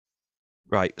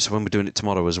Right, so when we're doing it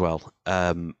tomorrow as well,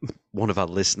 one of our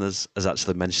listeners has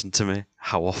actually mentioned to me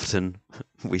how often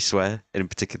we swear, in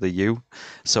particular you.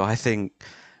 So I think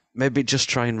maybe just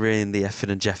try and rein the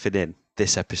effing and jeffing in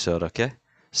this episode, okay?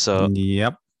 So,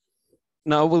 Yep.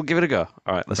 no, we'll give it a go.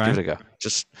 All right, let's give Okay. it a go.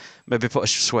 Just maybe put a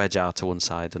swear jar to one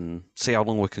side and see how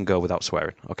long we can go without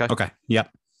swearing, okay? Okay.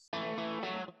 Yep.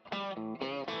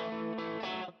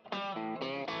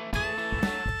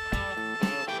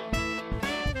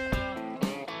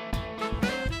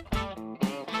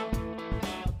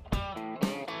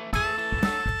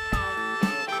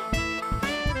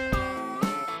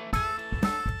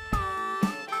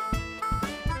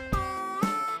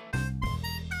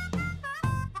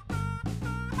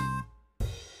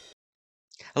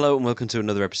 Hello and welcome to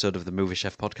another episode of the Movie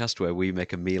Chef podcast where we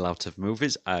make a meal out of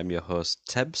movies. I'm your host,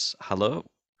 Tebbs. Hello.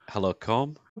 Hello,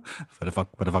 Corm.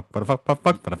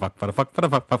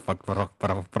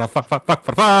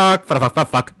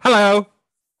 Hello.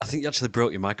 I think you actually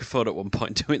broke your microphone at one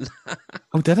point doing that.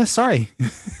 Oh, did I? Sorry.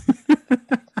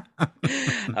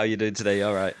 How are you doing today?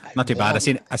 All right. Not too bad. I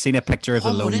seen a picture of the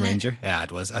Warm one, Lone innit? Ranger. Yeah,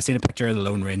 it was. I seen a picture of the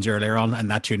Lone Ranger earlier on, and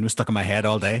that tune was stuck in my head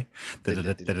all day.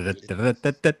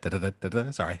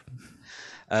 Sorry.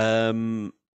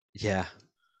 Yeah.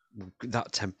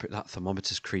 That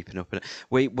thermometer's creeping up.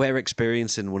 We're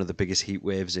experiencing one of the biggest heat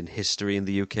waves in history in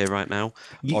the UK right now. Or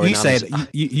You in said Amazon,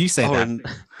 you say or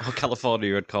that. or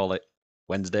California would call it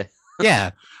Wednesday.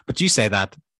 Yeah, but you say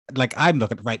that like I'm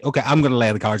looking right. Okay, I'm going to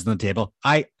lay the cards on the table.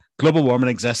 Global warming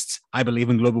exists. I believe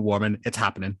in global warming. It's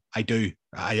happening. I do.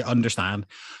 I understand.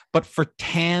 But for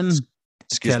 10,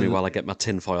 Excuse me Tell- while I get my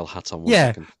tinfoil hat on. One yeah,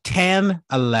 second. 10,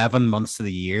 11 months of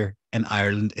the year in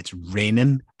Ireland, it's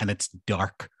raining and it's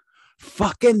dark.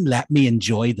 Fucking let me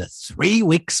enjoy the 3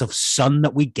 weeks of sun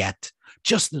that we get.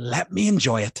 Just let me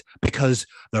enjoy it because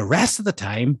the rest of the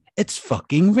time it's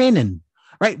fucking raining.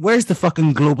 Right? Where's the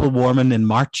fucking global warming in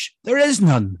March? There is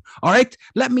none. All right.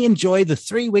 Let me enjoy the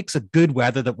 3 weeks of good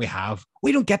weather that we have.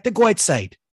 We don't get to go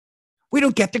outside. We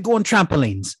don't get to go on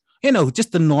trampolines. You know,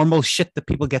 just the normal shit that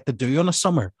people get to do on a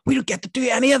summer. We don't get to do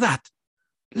any of that.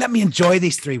 Let me enjoy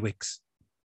these 3 weeks.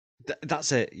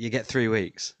 That's it. You get 3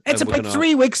 weeks. It's and we're about gonna-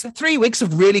 3 weeks. 3 weeks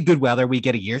of really good weather we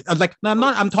get a year. Like, no,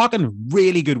 I'm talking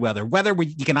really good weather. Weather where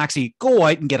you can actually go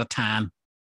out and get a tan.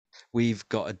 We've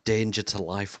got a danger to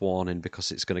life warning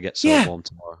because it's going to get so Yeah. warm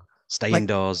tomorrow. Stay Like-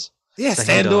 indoors. Yeah, Stay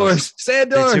stay indoors. Stay Stay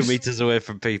indoors. 2 meters away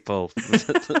from people.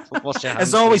 Wash your hands.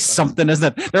 There's always sometimes. something,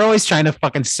 isn't it? They're always trying to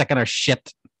fucking sicken our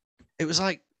shit. It was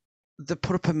like they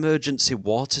put up emergency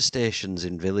water stations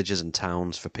in villages and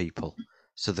towns for people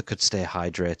so they could stay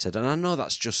hydrated. And I know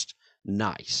that's just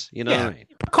nice, you know Yeah. what I mean?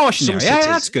 Precautionary. Some Yeah, cities-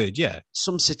 that's good. Yeah.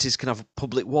 Some cities can have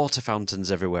public water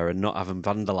fountains everywhere and not have them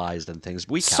vandalized and things.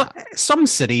 We can't. Some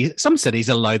cities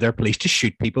allow their police to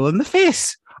shoot people in the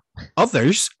face.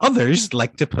 Others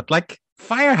like to put like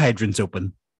fire hydrants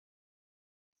open.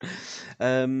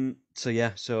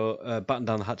 So batten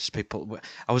down the hatches, people.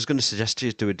 I was going to suggest to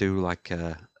you do like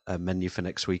a menu for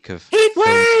next week of Heat films.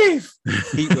 wave.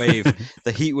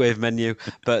 The heat wave menu.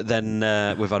 But then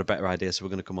we've had a better idea, so we're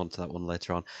going to come on to that one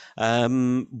later on.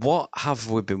 What have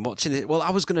we been watching? Well, I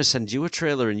was going to send you a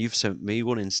trailer, and you've sent me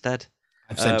one instead.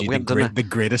 I've sent you we haven't done the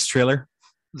greatest trailer.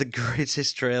 The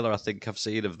greatest trailer I think I've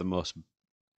seen of the most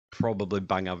probably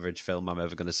bang average film I'm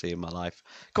ever going to see in my life.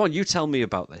 Go on, you tell me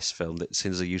about this film that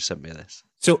since you sent me this.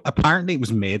 So apparently it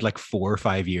was made like 4 or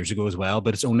 5 years ago as well,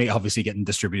 but it's only obviously getting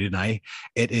distributed now.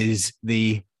 It is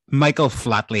the Michael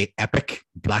Flatley epic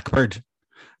Blackbird.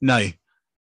 Now,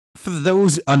 for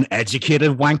those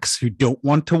uneducated wanks who don't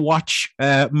want to watch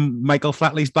Michael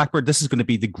Flatley's Blackbird, this is going to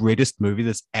be the greatest movie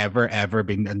that's ever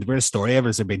been, and the greatest story ever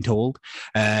has been told.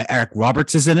 Eric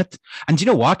Roberts is in it. And you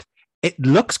know what? It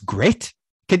looks great.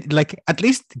 At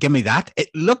least give me that. It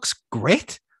looks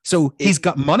great. So he's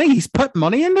got money. He's put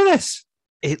money into this.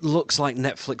 It looks like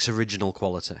Netflix original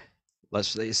quality.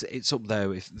 It's up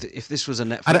there. If this was a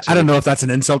Netflix, I don't know if that's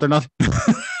an insult or not.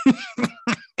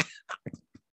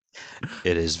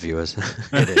 It is, viewers.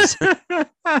 It is.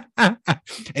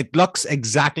 It looks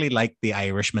exactly like The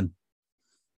Irishman.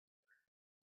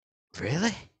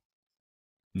 Really?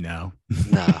 No.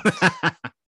 No.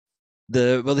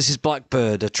 This is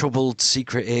Blackbird. A troubled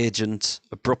secret agent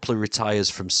abruptly retires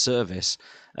from service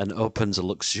and opens a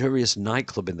luxurious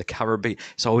nightclub in the Caribbean.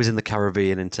 It's always in the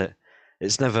Caribbean, isn't it?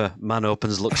 It's never man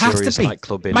opens luxurious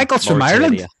nightclub in Michael's Mauritania. from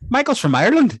Ireland. Michael's from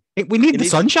Ireland. We need the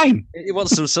sunshine. He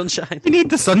wants some sunshine. We need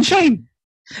the sunshine.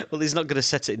 Well, he's not going to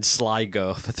set it in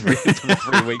Sligo for 3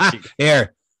 weeks.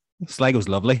 Here, Sligo's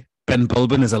lovely. Ben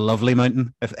Bulben is a lovely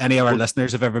mountain. If any of our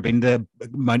listeners have ever been to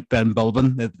Mount Ben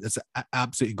Bulben, it's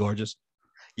absolutely gorgeous.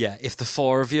 Yeah, if the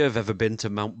four of you have ever been to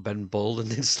Mount Ben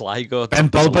Bulben in Sligo, Ben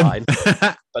drop us a Bulben. line.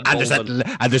 Ben And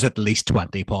Bulben. there's at least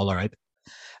 20, Paul, all right?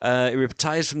 He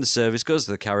retires from the service, goes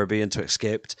to the Caribbean to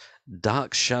escape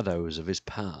dark shadows of his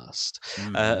past.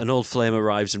 Mm. An old flame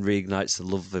arrives and reignites the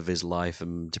love of his life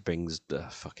and brings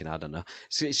fucking, I don't know.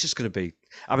 It's just going to be.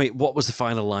 I mean, what was the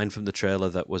final line from the trailer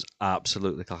that was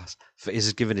absolutely class?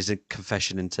 He's given his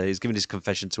confession he's given his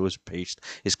confession to his priest.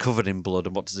 He's covered in blood,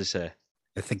 and what does he say?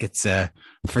 I think it's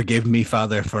forgive me,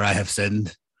 Father, for I have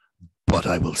sinned, but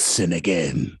I will sin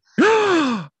again.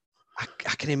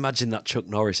 I can imagine that Chuck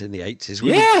Norris in the 80s.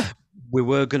 Yeah. We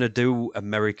were going to do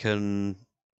American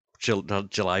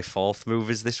July 4th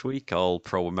movies this week, all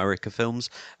pro America films,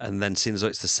 and then seems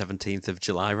like it's the 17th of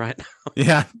July right now.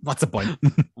 Yeah. What's the point?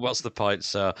 What's the point?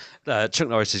 So Chuck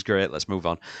Norris is great. Let's move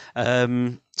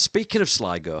on. Speaking of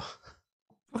Sligo,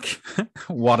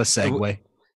 What a segue.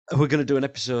 we're going to do an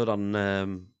episode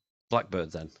on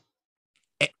Blackbird then.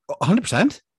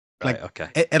 100%. Right, Like,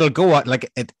 okay. it'll go on.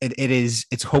 Like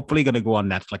it's hopefully going to go on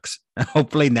Netflix.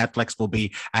 Hopefully Netflix will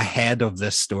be ahead of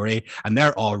this story, and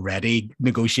they're already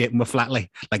negotiating with Flatley.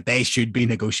 Like, they should be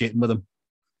negotiating with them.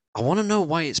 I want to know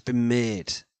why it's been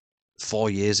made 4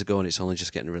 years ago and it's only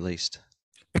just getting released.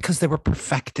 Because they were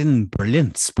perfecting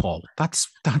brilliance, Paul. That's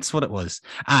what it was.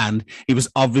 And he was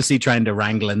obviously trying to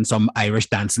wrangle in some Irish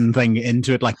dancing thing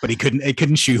into it, like, but he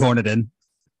couldn't shoehorn it in.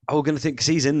 Oh, we're going to think because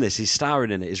he's in this, he's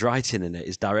starring in it, he's writing in it,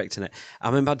 he's directing it.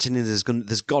 I'm imagining there's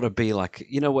got to be like,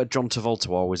 you know, where John Travolta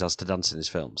always has to dance in his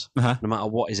films. Uh-huh. No matter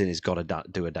what he's in, he's got to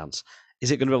do a dance.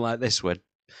 Is it going to be like this, where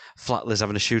Flatler's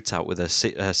having a shootout with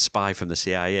a spy from the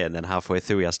CIA, and then halfway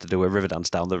through he has to do a river dance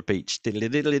down the beach?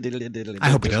 I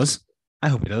hope he does. I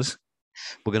hope he does.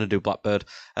 We're going to do Blackbird.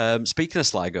 Speaking of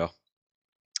Sligo,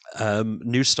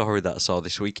 news story that I saw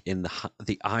this week in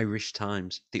the Irish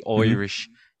Times, the Irish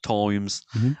Times.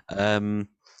 Mm-hmm.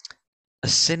 A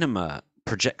cinema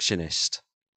projectionist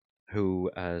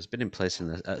who has been in place in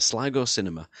the Sligo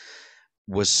cinema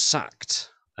was sacked,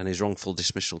 and his wrongful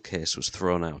dismissal case was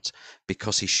thrown out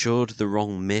because he showed the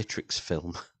wrong Matrix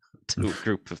film to a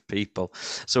group of people.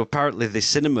 So apparently the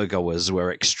cinema goers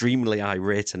were extremely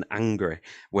irate and angry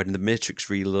when The Matrix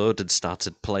Reloaded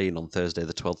started playing on Thursday,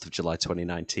 the 12th of July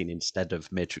 2019, instead of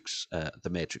the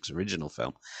Matrix original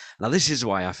film. Now, this is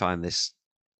why I find this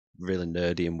really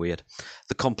nerdy and weird.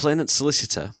 The complainant's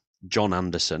solicitor, John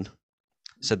Anderson,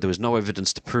 said there was no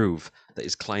evidence to prove that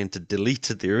his client had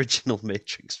deleted the original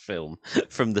Matrix film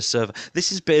from the server.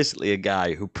 This is basically a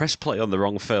guy who pressed play on the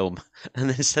wrong film, and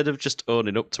instead of just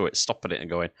owning up to it, stopping it and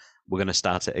going, we're going to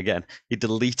start it again, he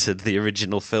deleted the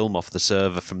original film off the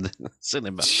server from the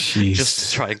cinema. Jeez. Just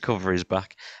to try and cover his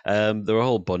back. There were a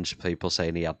whole bunch of people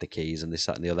saying he had the keys and this,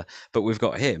 that, and the other. But we've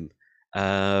got him.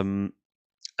 And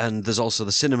there's also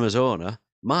the cinema's owner,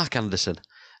 Mark Anderson.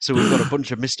 So we've got a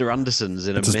bunch of Mr. Andersons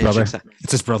in it's a his Matrix. brother.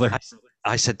 It's his brother.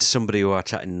 I said to somebody who are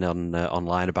chatting on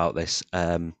online about this,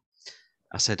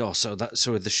 I said, so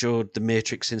they showed the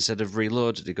Matrix instead of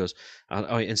Reloaded. He goes,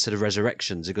 instead of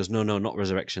Resurrections. He goes, no, not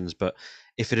Resurrections. But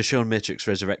if it had shown Matrix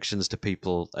Resurrections to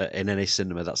people in any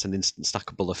cinema, that's an instant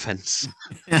stackable offence.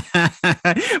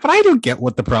 But I don't get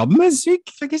what the problem is.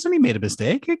 He's only made a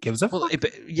mistake. Who gives a fuck?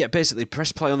 Basically,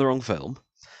 press play on the wrong film.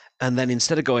 And then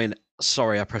instead of going,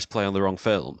 sorry, I pressed play on the wrong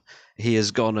film, he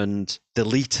has gone and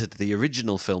deleted the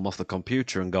original film off the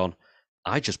computer and gone,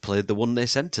 I just played the one they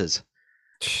sent us.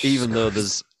 Even though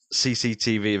there's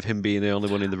CCTV of him being the only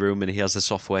one in the room and he has the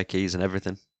software keys and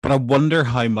everything. But I wonder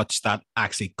how much that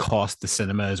actually cost the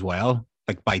cinema as well.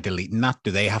 Like, by deleting that,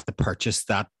 do they have to purchase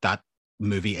that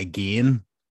movie again?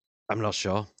 I'm not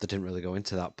sure. They didn't really go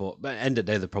into that, but at the end of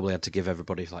the day, they probably had to give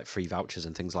everybody like free vouchers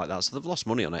and things like that. So they've lost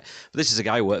money on it. But this is a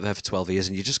guy who worked there for 12 years,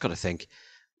 and you just got to think,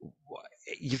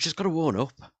 you've just got to own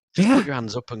up. Just put your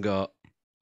hands up and go.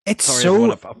 It's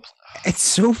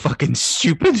so fucking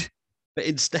stupid. But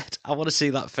instead, I want to see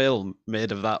that film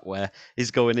made of that where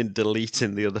he's going in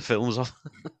deleting the other films off.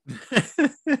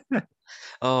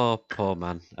 Oh, poor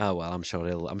man. Oh well, I'm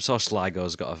sure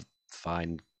Sligo's got a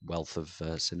fine wealth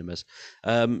of cinemas.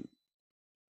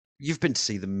 You've been to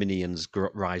see the Minions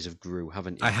Rise of Gru,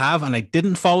 haven't you? I have, and I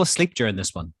didn't fall asleep during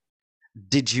this one.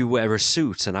 Did you wear a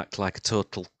suit and act like a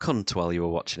total cunt while you were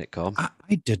watching it, Corm?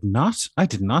 I did not.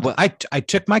 Well, I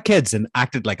took my kids and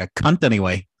acted like a cunt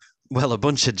anyway. Well, a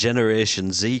bunch of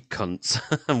Generation Z cunts,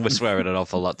 and we're swearing an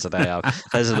awful lot today.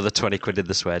 There's another 20 quid in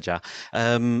the swear jar.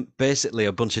 Basically,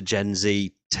 a bunch of Gen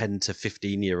Z 10 to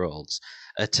 15-year-olds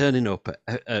are turning up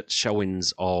at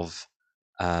showings of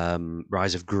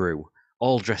Rise of Gru,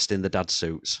 all dressed in the dad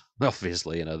suits.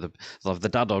 Obviously, they'll have the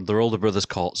dad or their older brother's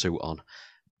court suit on.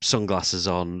 sunglasses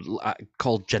on,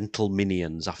 called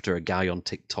Gentleminions, after a guy on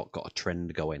TikTok got a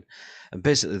trend going. And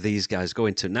basically, these guys go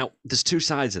into, now, there's two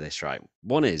sides of this, right?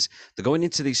 One is they're going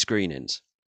into these screenings,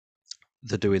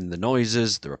 they're doing the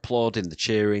noises, they're applauding, they're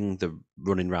cheering, they're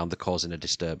running around, they're causing a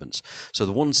disturbance. So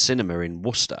the one cinema in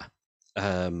Worcester,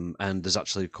 and there's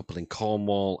actually a couple in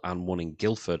Cornwall and one in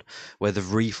Guildford, where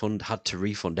they've had to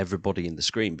refund everybody in the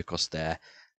screen because their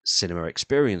cinema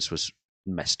experience was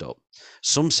messed up.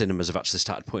 Some cinemas have actually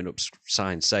started putting up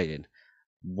signs saying,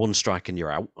 one strike and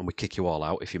you're out, and we kick you all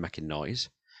out if you're making noise.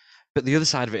 But the other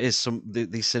side of it is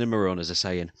these cinema owners are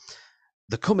saying,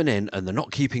 they're coming in and they're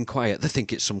not keeping quiet. They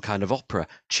think it's some kind of opera,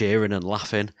 cheering and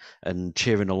laughing and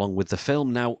cheering along with the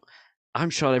film. Now, I'm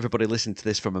sure everybody listening to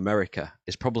this from America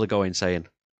is probably going saying,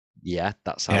 yeah,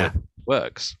 that's how it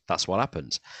works. That's what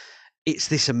happens. It's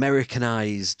this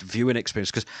Americanized viewing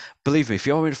experience. Because believe me, if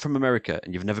you're from America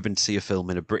and you've never been to see a film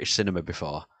in a British cinema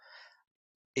before,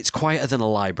 it's quieter than a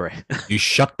library. You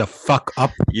shut the fuck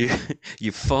up.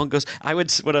 Your phone goes.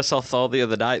 When I saw Thor the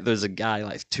other night, there was a guy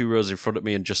like 2 rows in front of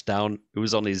me and just down who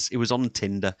was on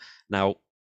Tinder. Now,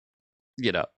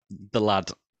 the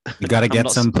lad. You gotta get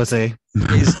some pussy.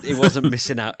 He wasn't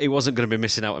missing out. He wasn't going to be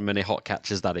missing out on many hot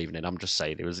catches that evening. I'm just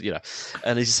saying, it was,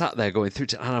 and he sat there going through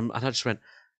and I just went,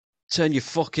 turn your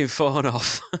fucking phone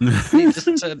off. He just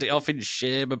turned it off in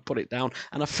shame and put it down.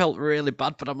 And I felt really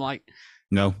bad, but I'm like,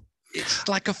 no. It's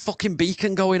like a fucking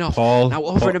beacon going off.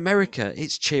 Now, in America,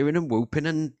 it's cheering and whooping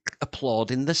and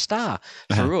applauding the star.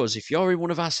 For us, if you're in one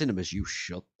of our cinemas, you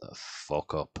shut the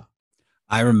fuck up.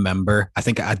 I remember, I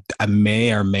think I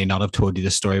may or may not have told you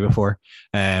this story before.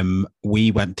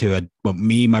 We went to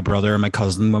me, my brother, and my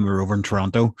cousin, when we were over in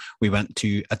Toronto, we went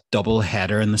to a double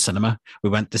header in the cinema. We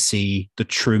went to see The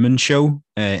Truman Show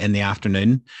in the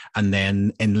afternoon. And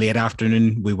then in late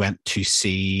afternoon, we went to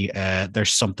see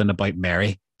There's Something About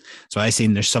Mary. So I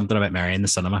seen There's Something About Mary in the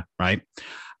cinema, right?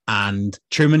 And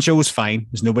Truman Show was fine.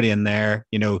 There's nobody in there.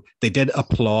 They did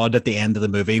applaud at the end of the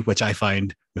movie, which I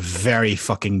found very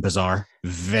fucking bizarre.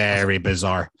 Very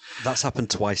bizarre. That's happened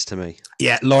twice to me.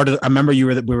 Yeah, I remember we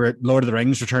were at Lord of the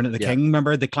Rings, Return of the King.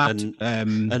 Remember they clapped.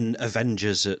 And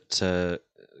Avengers at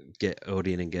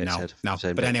Odeon and Gateshead. No.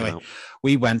 But anyway,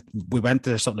 we went to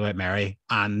There's Something About Mary,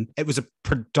 and it was a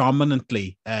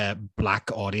predominantly black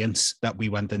audience that we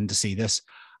went in to see this.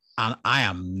 And I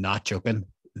am not joking.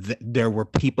 There were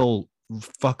people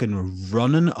fucking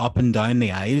running up and down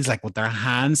the aisles, like with their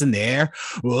hands in the air.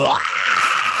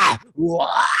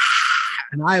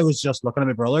 And I was just looking at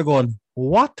my brother going,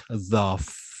 what the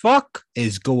fuck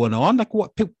is going on? Like,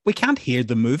 what? We can't hear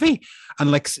the movie.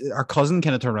 And like our cousin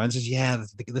kind of turned around and says, yeah,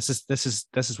 this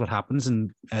is what happens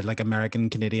in like American,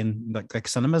 Canadian, like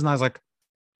cinemas. And I was like,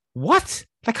 what?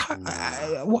 Like,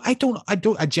 I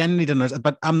genuinely didn't understand,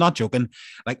 but I'm not joking.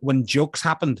 Like when jokes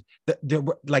happened,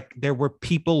 there were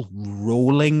people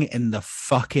rolling in the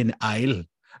fucking aisle,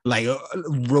 like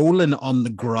rolling on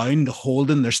the ground,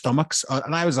 holding their stomachs.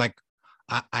 And I was like,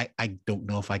 I don't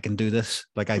know if I can do this.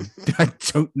 Like, I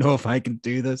don't know if I can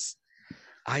do this.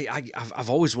 I've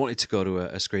always wanted to go to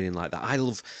a screening like that. I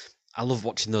love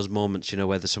watching those moments,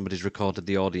 whether somebody's recorded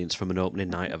the audience from an opening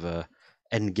night of a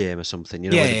Endgame or something,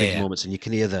 where the big moments, and you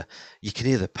can hear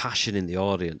the passion in the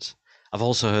audience. I've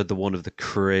also heard the one of the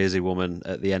crazy woman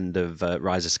at the end of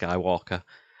Rise of Skywalker,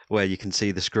 where you can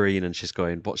see the screen and she's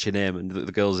going, "What's your name?" and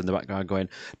the girls in the background going,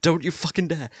 "Don't you fucking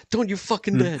dare! Don't you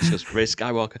fucking dare!" She goes, "Ray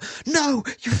Skywalker, no,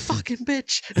 you fucking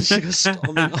bitch!" And she goes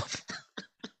storming off.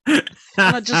 And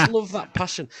I just love that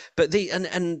passion. But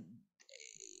and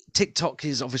TikTok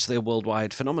is obviously a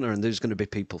worldwide phenomenon, and there's going to be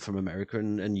people from America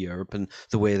and Europe and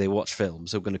the way they watch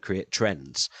films are going to create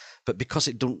trends. But because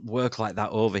it don't work like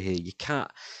that over here, you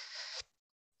can't.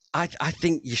 I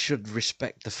think you should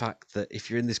respect the fact that if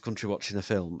you're in this country watching a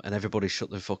film and everybody shut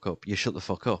the fuck up, you shut the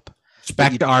fuck up.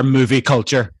 Respect our movie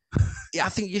culture. Yeah, I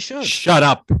think you should. Shut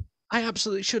up. I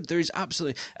absolutely should. There is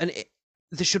absolutely, and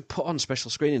they should put on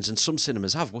special screenings, and some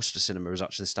cinemas have. Worcester Cinema has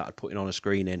actually started putting on a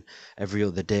screening every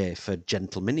other day for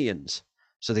Gentleminions.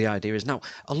 So the idea is now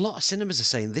a lot of cinemas are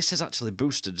saying this has actually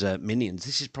boosted Minions.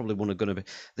 This is probably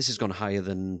this has gone higher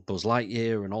than Buzz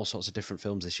Lightyear and all sorts of different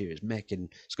films this year.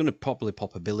 It's going to probably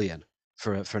pop $1 billion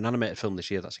for an animated film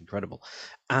this year. That's incredible.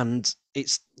 And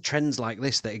it's trends like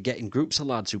this that are getting groups of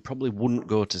lads who probably wouldn't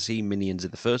go to see Minions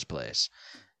in the first place,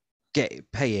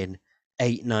 paying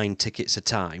 8-9 tickets a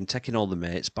time, taking all the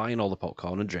mates, buying all the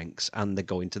popcorn and drinks, and they're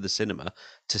going to the cinema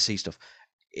to see stuff.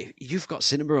 If you've got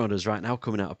cinema owners right now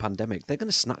coming out of pandemic, they're going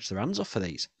to snatch their hands off for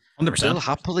these. 100%. They'll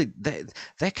happily,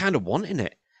 they're kind of wanting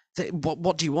it.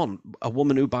 What do you want? A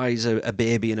woman who buys a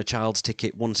baby and a child's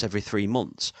ticket once every 3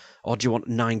 months, or do you want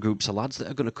 9 groups of lads that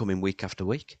are going to come in week after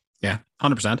week? Yeah,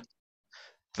 100%.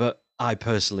 But I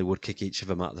personally would kick each of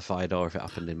them out of the fire door if it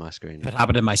happened in my If screen. it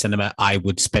happened in my cinema, I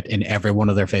would spit in every one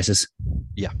of their faces.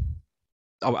 Yeah,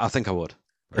 I think I would.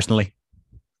 Personally.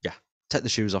 Yeah, take the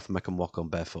shoes off and make them walk on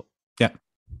barefoot. Yeah.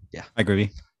 Yeah. I agree with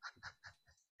you.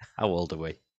 How old are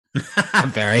we?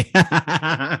 Very.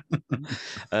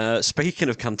 Speaking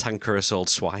of cantankerous old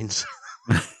swines,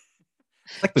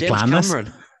 like we James planned this.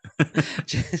 Cameron.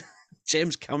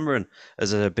 James Cameron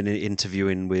has been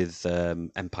interviewing with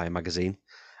Empire magazine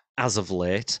as of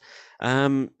late.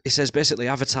 He says basically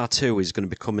Avatar 2 is going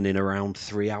to be coming in around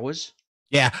 3 hours.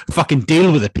 Yeah, fucking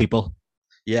deal with it, people.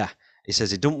 Yeah. He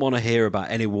says he don't want to hear about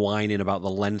any whining about the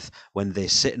length when they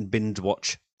sit and binge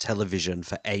watch television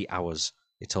for 8 hours,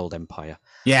 he told Empire.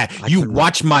 Yeah, you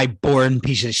watch my boring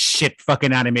piece of shit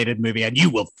fucking animated movie and you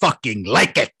will fucking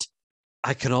like it.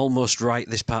 I can almost write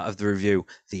this part of the review,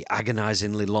 the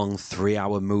agonizingly long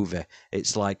 3-hour movie.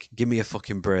 It's like, give me a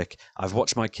fucking break. I've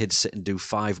watched my kids sit and do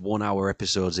 5 1-hour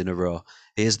episodes in a row.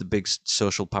 Here's the big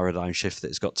social paradigm shift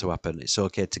that's got to happen. It's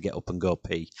okay to get up and go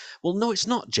pee. Well, no, it's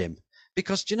not, Jim.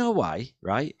 Because do you know why,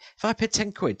 right? If I paid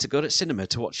 10 quid to go to cinema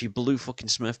to watch your blue fucking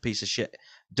Smurf piece of shit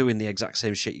doing the exact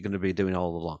same shit you're going to be doing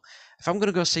all along, if I'm going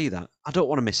to go see that, I don't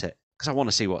want to miss it because I want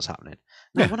to see what's happening.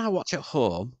 Now, when I watch at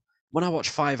home, when I watch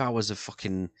 5 hours of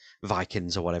fucking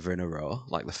Vikings or whatever in a row,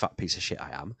 like the fat piece of shit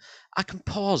I am, I can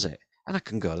pause it and I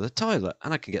can go to the toilet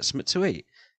and I can get something to eat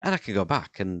and I can go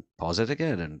back and pause it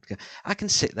again and I can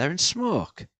sit there and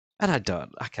smoke. And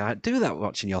I can't do that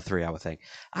watching your 3-hour thing.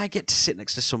 I get to sit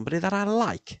next to somebody that I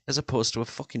like, as opposed to a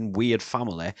fucking weird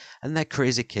family and their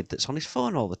crazy kid that's on his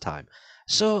phone all the time.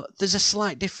 So there's a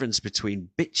slight difference between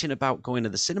bitching about going to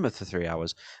the cinema for 3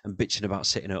 hours and bitching about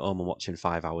sitting at home and watching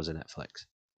 5 hours of Netflix.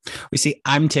 We see,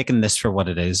 I'm taking this for what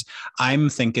it is.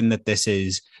 I'm thinking that this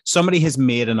is somebody has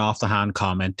made an off the hand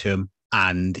comment to him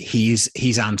and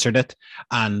he's answered it.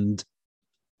 And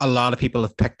a lot of people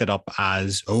have picked it up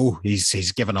as, oh,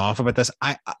 he's given off about this.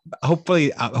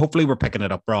 Hopefully we're picking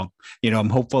it up wrong.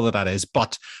 I'm hopeful that is.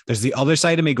 But there's the other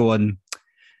side of me going,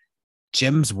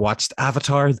 Jim's watched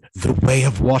Avatar, The Way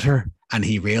of Water, and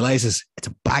he realizes it's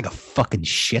a bag of fucking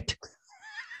shit.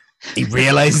 He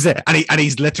realizes it, and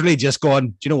he's literally just going,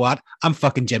 do you know what? I'm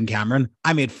fucking Jim Cameron.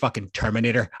 I made fucking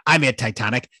Terminator. I made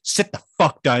Titanic. Sit the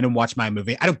fuck down and watch my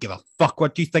movie. I don't give a fuck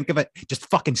what you think of it. Just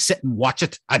fucking sit and watch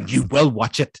it, and you will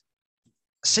watch it.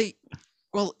 See,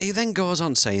 well, he then goes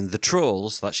on saying the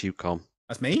trolls, that's you, Com.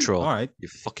 That's me? Troll. All right. You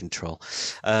fucking troll.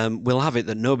 Will have it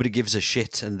that nobody gives a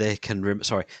shit and they can...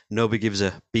 nobody gives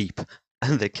a beep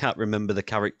and they can't remember the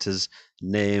characters'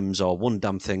 names or one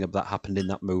damn thing that happened in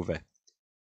that movie.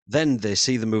 Then they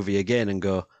see the movie again and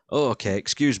go, oh, okay,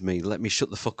 excuse me, let me shut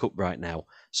the fuck up right now.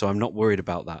 So I'm not worried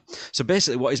about that. So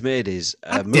basically what he's made is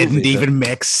a movie didn't even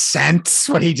make sense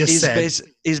what he just said.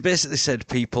 He's basically said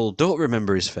people don't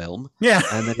remember his film. Yeah.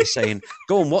 And then he's saying,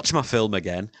 go and watch my film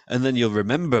again, and then you'll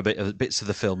remember bits of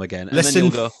the film again. And Listen, then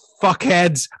you'll go,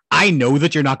 fuckheads, I know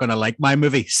that you're not going to like my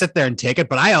movie. Sit there and take it.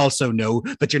 But I also know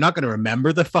that you're not going to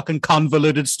remember the fucking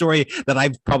convoluted story that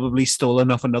I've probably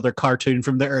stolen off another cartoon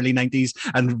from the early 90s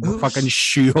and fucking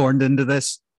shoehorned into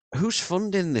this. Who's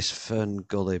funding this Fern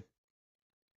Gully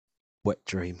wet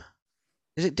dream?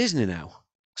 Is it Disney now?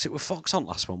 Because it was Fox on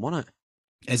last one, wasn't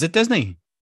it? Is it Disney?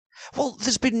 Well,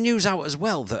 there's been news out as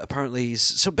well that apparently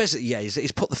he's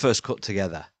put the first cut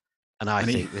together. And I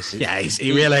think this is... Yeah,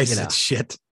 he realizes it's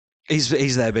shit.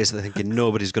 He's there basically thinking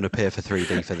nobody's going to pay for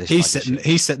 3D for this.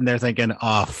 He's sitting there thinking,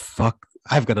 oh, fuck,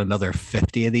 I've got another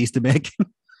 50 of these to make.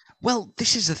 Well,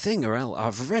 this is the thing, Arel.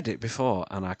 I've read it before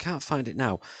and I can't find it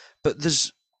now. But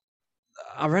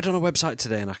I read on a website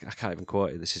today, and I can't even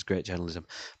quote it. This is great journalism.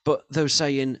 But they were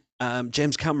saying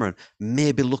James Cameron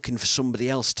may be looking for somebody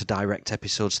else to direct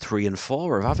episodes 3 and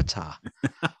 4 of Avatar.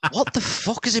 What the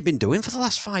fuck has he been doing for the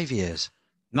last 5 years?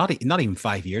 Not even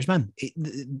 5 years, man.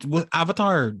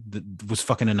 Avatar was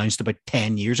fucking announced about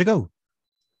 10 years ago.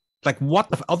 Like, what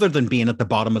other than being at the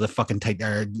bottom of the fucking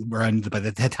around by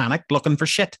the Titanic looking for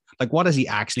shit? Like, what has he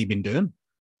actually been doing?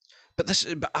 But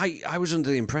I was under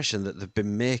the impression that they've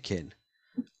been making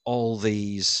all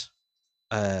these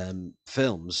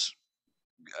films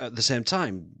at the same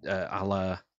time, a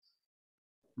la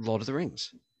Lord of the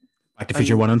Rings. Back to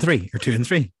Future 1 and 3, or 2 and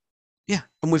 3. Yeah,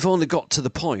 and we've only got to the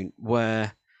point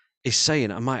where he's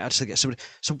saying, I might actually get somebody...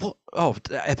 So what... Oh,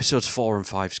 episodes 4 and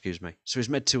 5, excuse me. So he's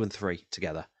made 2 and 3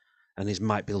 together, and he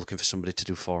might be looking for somebody to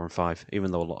do 4 and 5,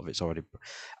 even though a lot of it's already...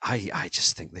 I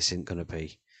just think this isn't going to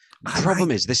be... The problem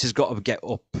is this has got to get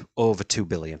up over 2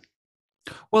 billion.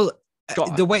 Well,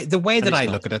 the way And that it's I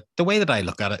not.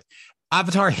 look at it,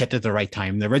 Avatar hit at the right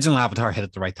time. The original Avatar hit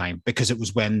at the right time because it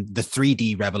was when the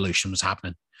 3D revolution was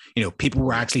happening. You know, people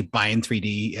were actually buying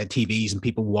 3D TVs and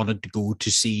people wanted to go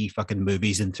to see fucking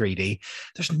movies in 3D.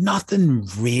 There's nothing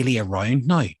really around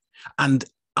now. And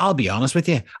I'll be honest with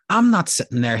you, I'm not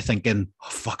sitting there thinking, oh,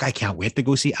 fuck, I can't wait to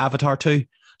go see Avatar 2.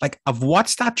 Like, I've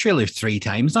watched that trailer 3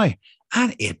 times now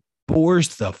and it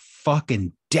bores the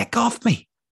fucking dick off me.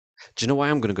 Do you know why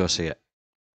I'm going to go see it?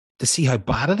 To see how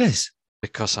bad it is.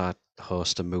 Because I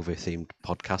host a movie-themed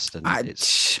podcast, and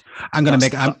I'm going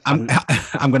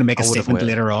to make a statement waited.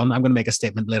 later on. I'm going to make a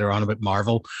statement later on about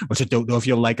Marvel, which I don't know if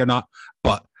you'll like or not.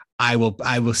 But I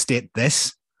will state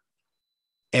this: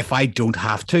 if I don't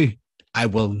have to, I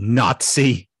will not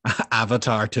see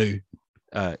Avatar 2.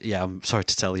 Yeah, I'm sorry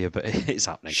to tell you, but it's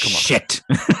happening. Come on. Shit.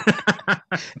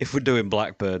 If we're doing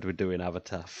Blackbird, we're doing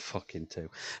Avatar fucking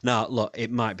 2. No, look,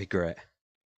 it might be great.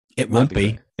 It won't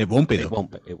be. It won't be. It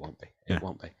won't be. It won't be. It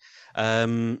won't be.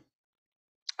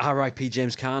 R.I.P.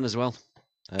 James Caan as well.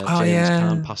 James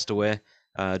Caan passed away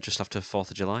just after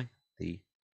 4th of July, the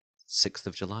 6th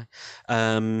of July.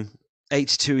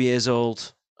 82 years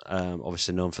old.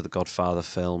 Obviously known for the Godfather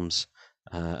films,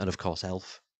 and of course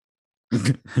Elf.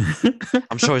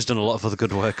 I'm sure he's done a lot of other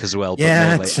good work as well. But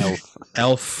mainly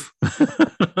Elf.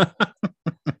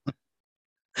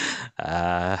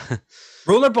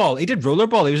 Rollerball. He did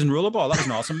Rollerball. He was in Rollerball. That was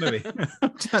an awesome movie.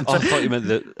 I thought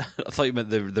you meant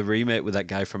the remake with that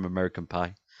guy from American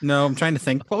Pie. No, I'm trying to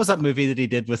think. What was that movie that he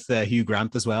did with Hugh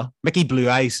Grant as well? Mickey Blue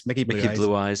Eyes. Mickey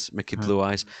Blue Eyes.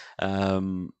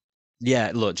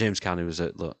 Yeah, look, James Caan, he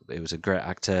was a great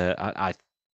actor. I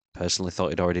personally thought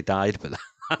he'd already died, but that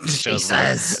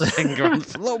Jesus.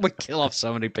 Look, we kill off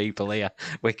so many people here.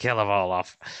 We kill them all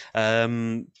off.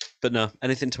 But no,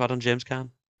 anything to add on James Caan?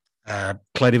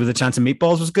 Cloudy with a Chance of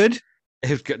Meatballs was good. It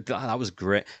was good. That was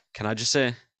great. Can I just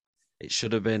say, it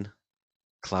should have been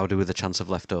Cloudy with a Chance of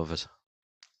Leftovers.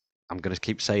 I'm going to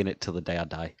keep saying it till the day I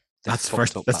die. That's the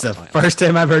first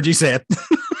time I've heard you say it.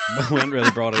 We haven't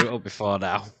really brought it up before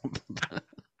now.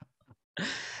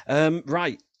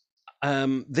 Right.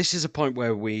 This is a point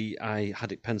where I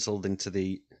had it penciled into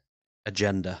the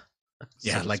agenda.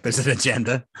 Yeah, like there's an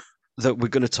agenda. That we're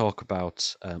going to talk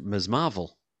about Ms.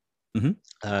 Marvel.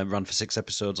 Mm-hmm. Ran for 6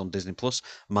 episodes on Disney Plus.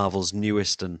 Marvel's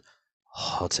newest and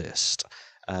hottest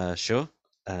show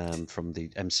from the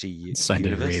MCU. It sounded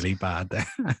universe. Really bad there.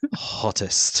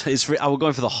 Hottest. I was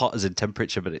going for the hot as in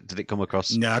temperature, but did it come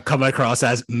across? No, come across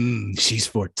as she's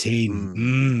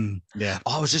 14. Yeah.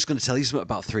 Oh, I was just going to tell you something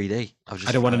about 3D.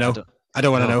 I don't want to know. I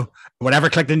don't want to know. Whatever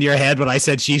clicked into your head when I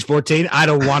said she's 14, I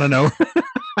don't want to know.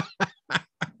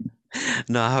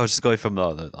 No, I was just going from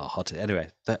the hot. Anyway,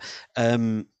 but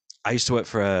I used to work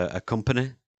for a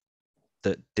company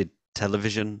that did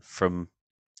television from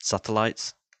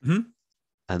satellites,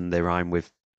 and they rhyme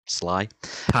with Sly.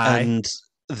 Hi. And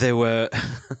they were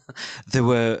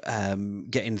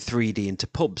getting 3D into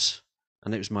pubs,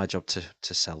 and it was my job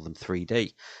to sell them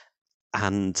 3D.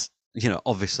 And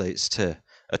obviously, it's to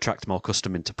attract more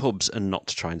custom into pubs and not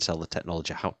to try and sell the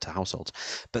technology to households.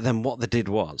 But then what they did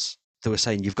was, they were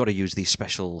saying you've got to use these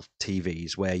special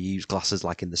TVs where you use glasses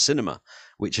like in the cinema,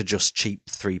 which are just cheap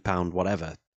 £3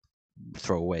 whatever,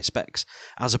 throwaway specs,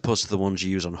 as opposed to the ones you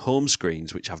use on home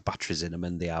screens, which have batteries in them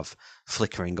and they have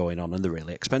flickering going on and they're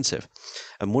really expensive.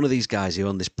 And one of these guys, he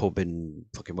owned this pub in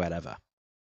fucking wherever,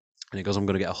 and he goes, I'm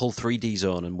going to get a whole 3D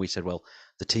zone. And we said, well,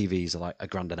 the TVs are like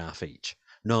 £1.50 each.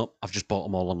 No, I've just bought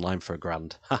them all online for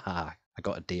 £1,000. Haha, I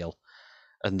got a deal.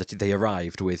 And they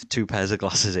arrived with 2 pairs of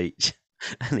glasses each.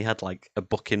 And he had like a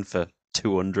booking for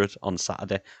 200 on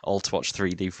Saturday, all to watch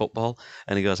 3D football.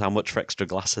 And he goes, how much for extra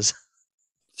glasses?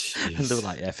 Jeez. And they were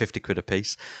like, yeah, 50 quid a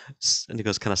piece. And he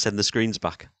goes, can I send the screens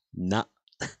back? Nah.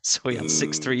 So he had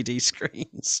 6 3D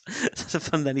screens.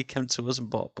 And then he came to us and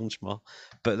bought a bunch more.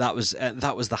 But that was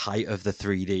the height of the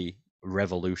 3D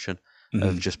revolution,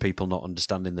 of just people not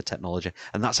understanding the technology.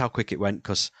 And that's how quick it went,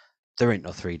 because there ain't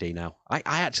no 3D now. I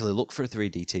actually looked for a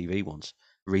 3D TV once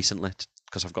recently,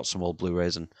 because I've got some old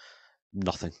Blu-rays and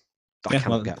nothing. I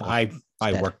cannot get one.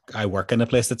 I work in a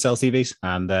place that sells TVs,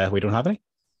 and we don't have any.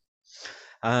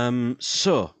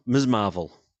 So Ms.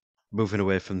 Marvel, moving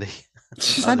away from the.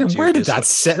 Where did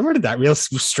that real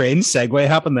strange segue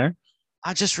happen there?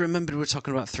 I just remembered we were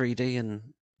talking about 3D, and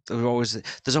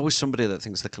there's always somebody that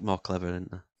thinks they're more clever,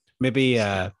 isn't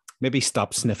there? Maybe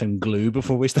stop sniffing glue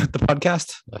before we start the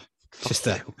podcast. Just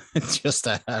a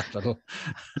little.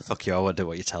 Fuck you! I won't do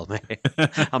what you tell me.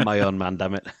 I'm my own man,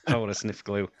 damn it. I want to sniff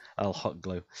glue. I'll hot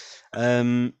glue.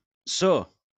 So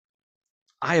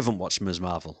I haven't watched Ms.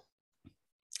 Marvel.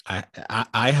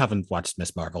 I haven't watched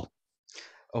Miss Marvel.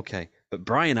 Okay, but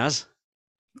Brian has.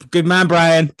 Good man,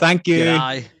 Brian. Thank you.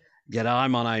 G'day. G'day,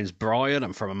 my name's Brian.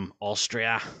 I'm from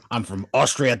Austria. I'm from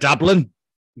Austria, Dublin.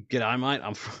 G'day, mate.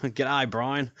 G'day,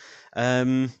 Brian.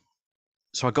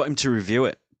 So I got him to review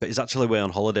it, but he's actually away on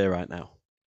holiday right now.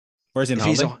 Where's he on If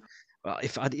he's holiday? well, he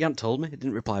hadn't told me, he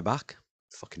didn't reply back.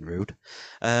 Fucking rude.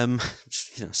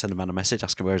 Just, send a man a message,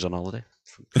 ask him where he's on holiday.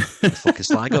 Fucking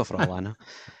Sligo for all I know.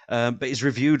 But he's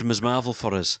reviewed Ms. Marvel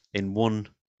for us in one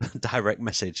direct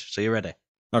message. So you ready?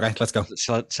 Okay, let's go.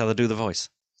 Shall I do the voice?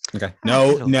 Okay.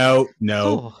 No.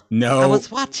 I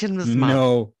was watching Ms. Marvel.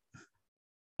 No.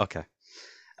 Okay.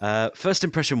 First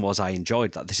impression was I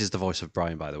enjoyed that. This is the voice of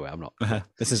Brian, by the way. I'm not.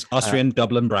 This is Austrian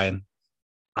Dublin, Brian.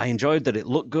 I enjoyed that it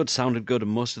looked good, sounded good, and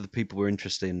most of the people were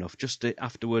interested enough. Just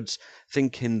afterwards,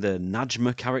 thinking the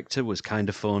Najma character was kind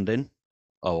of phoned in.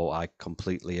 Oh, I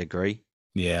completely agree.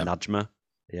 Yeah. Najma.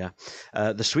 Yeah.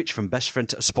 The switch from best friend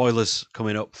to spoilers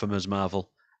coming up for Ms.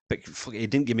 Marvel. But he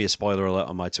didn't give me a spoiler alert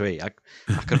on my tweet. I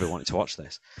could have been wanting to watch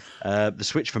this. The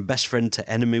switch from best friend to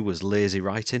enemy was lazy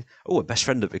writing. Oh, a best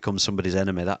friend that becomes somebody's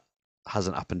enemy. That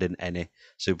hasn't happened in any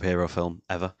superhero film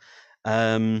ever.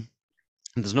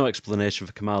 There's no explanation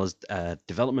for Kamala's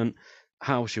development,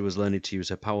 how she was learning to use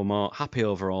her power more. Happy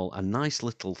overall. A nice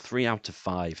little 3 out of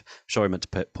 5. Sorry, I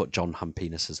meant to put John Hamm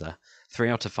penises there. 3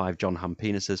 out of 5 John Hamm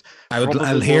penises.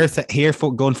 Here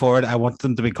going forward, I want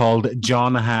them to be called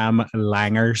John Hamm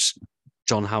Langers.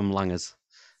 John Hamm Langers.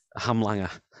 A Ham Langer.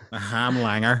 A Ham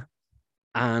Langer.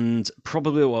 And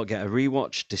probably won't get a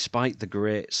rewatch despite the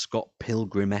great Scott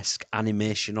Pilgrim-esque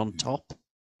animation on top.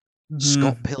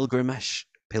 Scott Pilgrim-esque.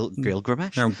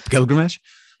 Pilgrimesh? No, Pilgrimage?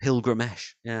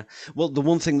 Pilgrimesh, yeah. Well, the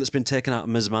one thing that's been taken out of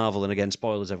Ms. Marvel, and again,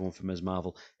 spoilers everyone for Ms.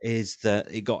 Marvel, is that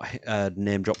it got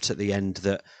name dropped at the end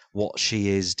that what she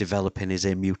is developing is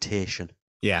a mutation.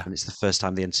 Yeah. And it's the first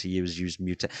time the MCU has used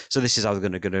mutate. So this is how they're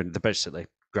going to they're basically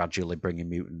gradually bringing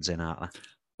mutants in, aren't they?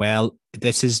 Well,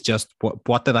 this is just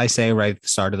what did I say right at the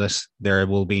start of this? There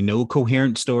will be no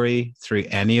coherent story through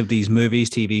any of these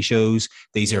movies, TV shows.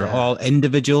 These are all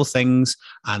individual things,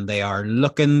 and they are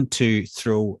looking to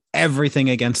throw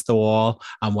everything against the wall,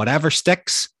 and whatever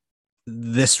sticks,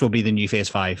 this will be the new Phase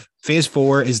 5. Phase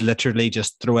 4 is literally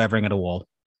just throw everything at a wall.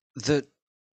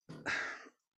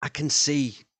 I can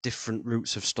see different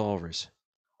routes of stories,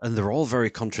 and they're all very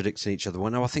contradicting each other.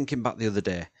 When I was thinking back the other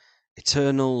day,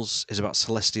 Eternals is about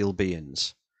celestial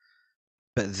beings,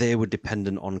 but they were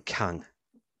dependent on Kang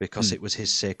because it was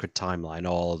his sacred timeline,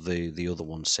 or the other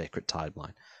one's sacred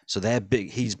timeline. So they're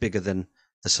big. He's bigger than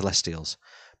the Celestials,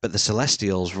 but the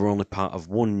Celestials were only part of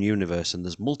one universe, and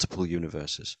there's multiple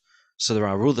universes. So there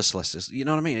are other Celestials. You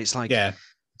know what I mean? It's like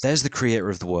there's the creator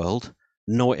of the world.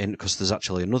 No, it ain't, because there's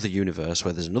actually another universe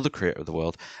where there's another creator of the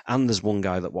world, and there's one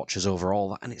guy that watches over all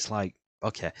that. And it's like,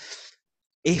 okay,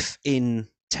 if in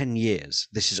 10 years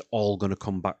this is all going to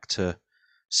come back to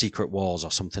Secret Wars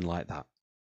or something like that,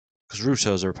 because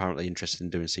Russos are apparently interested in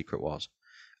doing Secret Wars,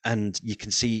 and you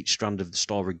can see each strand of the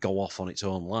story go off on its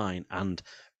own line and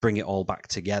bring it all back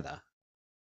together,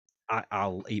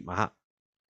 I'll eat my hat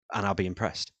and I'll be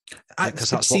impressed. No.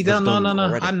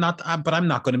 I'm not, but I'm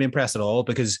not going to be impressed at all,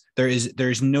 because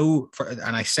there's no,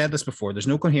 and I said this before, there's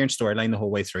no coherent storyline the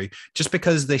whole way through. Just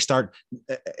because they start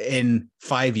in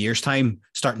 5 years' time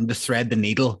starting to thread the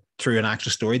needle through an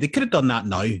actual story, they could have done that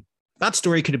now. That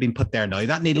story could have been put there now.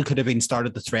 That needle could have been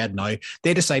started to thread now.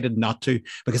 They decided not to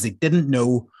because they didn't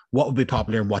know what would be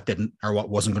popular and what didn't, or what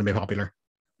wasn't going to be popular.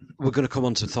 We're going to come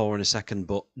on to Thor in a second,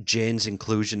 but Jane's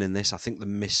inclusion in this, I think they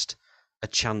missed a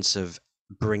chance of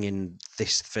bringing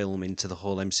this film into the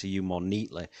whole MCU more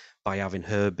neatly by having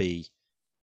her be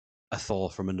a Thor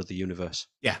from another universe.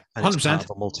 Yeah, 100%. And it's part of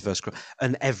a multiverse,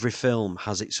 and every film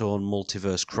has its own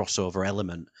multiverse crossover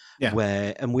element. Yeah.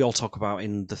 And we all talk about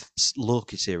in the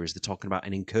Loki series, they're talking about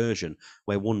an incursion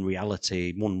where one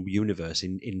reality, one universe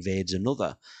invades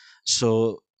another.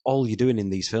 So all you're doing in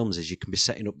these films is you can be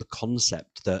setting up the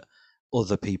concept that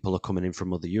other people are coming in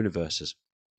from other universes.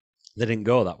 They didn't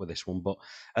go that with this one, but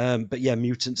yeah,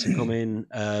 mutants are coming.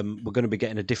 We're going to be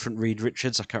getting a different Reed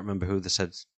Richards. I can't remember who they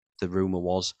said the rumor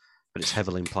was, but it's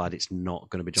heavily implied it's not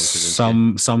going to be John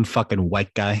Krasinski. Some fucking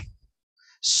white guy.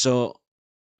 So,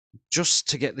 just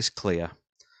to get this clear,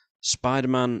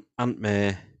 Spider-Man, Aunt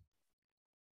May,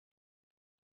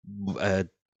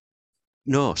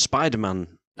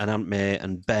 Spider-Man and Aunt May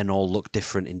and Ben all look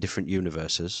different in different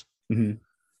universes. Mm-hmm.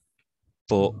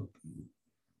 But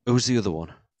who's the other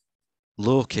one?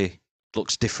 Loki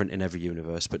looks different in every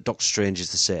universe, but Doctor Strange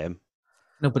is the same.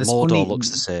 No, but Mordor looks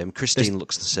the same. Christine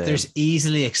looks the same. There's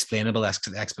easily explainable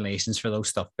explanations for those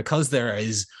stuff because there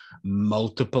is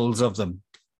multiples of them.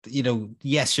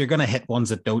 yes, you're going to hit ones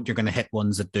that don't. You're going to hit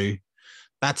ones that do.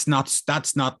 That's not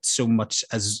so much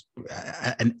as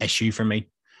an issue for me.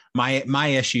 My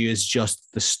issue is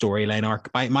just the storyline arc.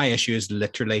 My issue is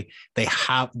literally they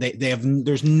have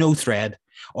there's no thread,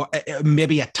 or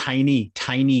maybe a tiny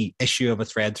issue of a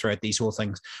thread throughout these whole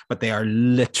things, but they are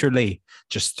literally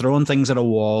just throwing things at a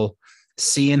wall,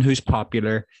 seeing who's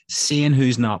popular, seeing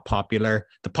who's not popular.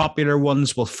 The popular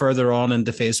ones will further on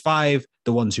into phase 5.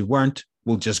 The ones who weren't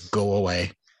will just go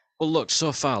away. Well, look,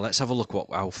 so far, let's have a look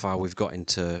how far we've got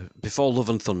into. Before Love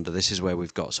and Thunder, this is where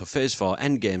we've got. So phase 4,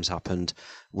 Endgame's happened.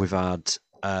 We've had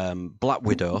Black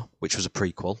Widow, which was a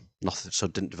prequel, nothing, so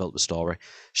didn't develop the story.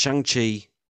 Shang-Chi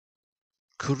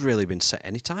could really have been set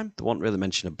anytime. There wasn't really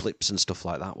mention of blips and stuff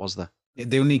like that, was there?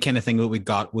 The only kind of thing that we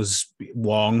got was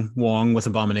Wong with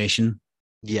Abomination.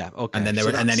 Yeah, okay. And then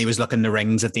then he was looking the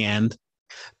rings at the end.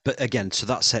 But again, so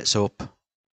that sets up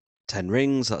 10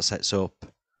 rings, that sets up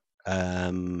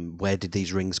where did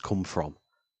these rings come from?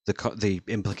 The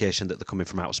implication that they're coming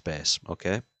from outer space.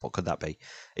 Okay, what could that be?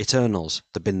 Eternals,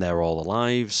 they've been there all their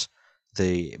lives.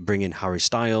 They bring in Harry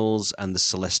Styles and the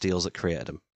Celestials that created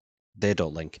them. They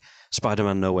don't link.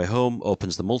 Spider-Man No Way Home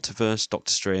opens the multiverse.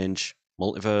 Doctor Strange,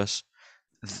 multiverse.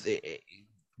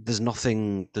 There's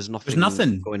nothing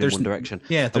going in one direction.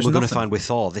 Yeah, and we're going to find with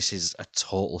Thor, this is a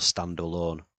total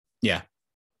standalone. Yeah.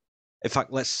 In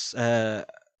fact, let's.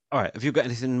 All right, have you got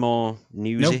anything more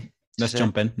newsy? Nope. Let's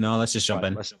jump in. No, let's just jump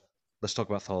in. Let's talk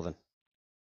about Thor then.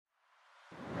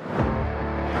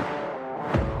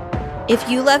 If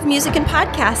you love music and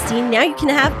podcasting, now you can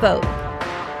have both.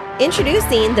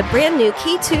 Introducing the brand new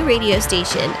K2 radio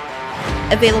station.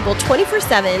 Available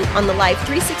 24/7 on the Live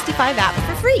 365 app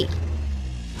for free.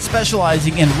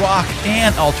 Specializing in rock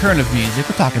and alternative music,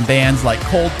 we're talking bands like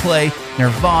Coldplay,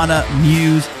 Nirvana,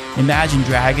 Muse, Imagine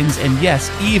Dragons, and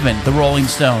yes, even the Rolling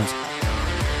Stones.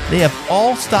 They have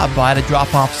all stopped by to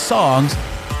drop off songs,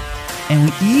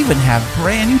 and we even have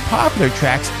brand new popular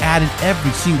tracks added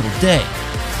every single day.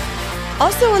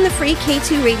 Also on the free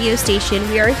K2 radio station,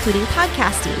 we are including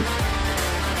podcasting.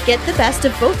 Get the best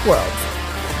of both worlds.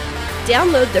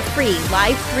 Download the free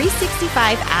Live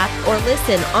 365 app or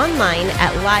listen online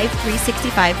at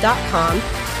live365.com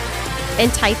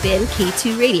and type in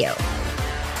K2 Radio.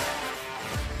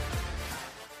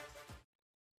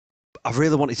 I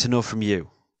really wanted to know from you,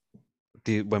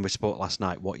 when we spoke last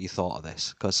night, what you thought of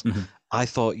this, because I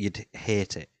thought you'd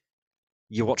hate it.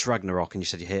 You watched Ragnarok and you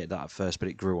said you hated that at first, but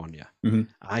it grew on you. Mm-hmm.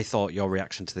 I thought your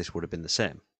reaction to this would have been the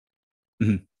same.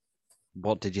 Mm-hmm.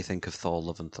 What did you think of Thor: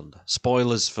 Love and Thunder?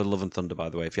 Spoilers for Love and Thunder, by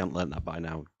the way, if you haven't learned that by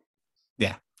now.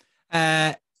 Yeah.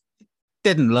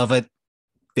 Didn't love it.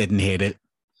 Didn't hate it.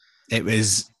 It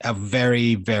was a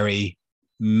very, very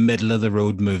middle of the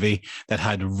road movie that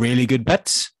had really good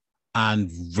bits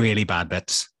and really bad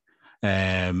bits.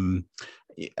 Even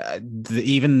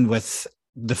with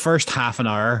the first half an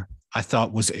hour, I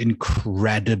thought was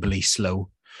incredibly slow,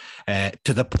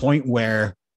 to the point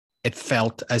where it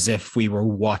felt as if we were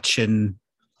watching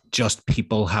just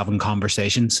people having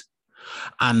conversations.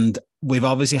 And we've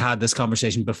obviously had this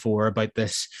conversation before about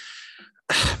this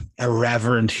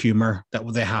irreverent humor that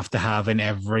they have to have in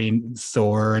every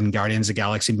Thor and Guardians of the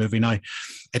Galaxy movie now.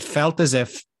 It felt as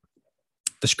if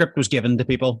the script was given to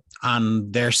people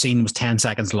and their scene was 10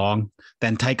 seconds long.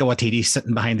 Then Taika Waititi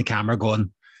sitting behind the camera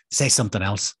going, say something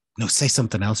else. No, say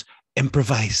something else.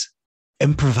 Improvise.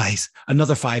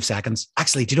 Another 5 seconds.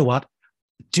 Actually, do you know what?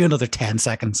 Do another 10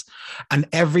 seconds. And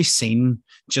every scene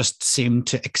just seemed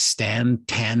to extend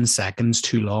 10 seconds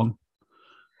too long.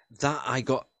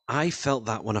 I felt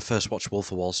that when I first watched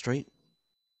Wolf of Wall Street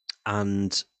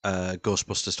and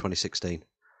Ghostbusters 2016,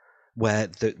 where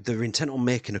they're intent on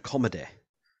making a comedy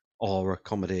or a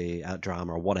comedy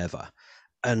drama or whatever.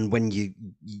 And when you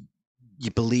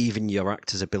believe in your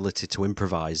actor's ability to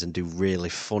improvise and do really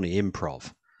funny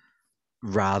improv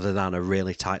rather than a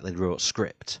really tightly wrote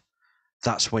script,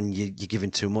 that's when you're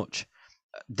giving too much.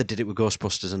 They did it with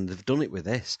Ghostbusters and they've done it with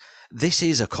this. This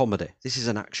is a comedy. This is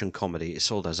an action comedy. It's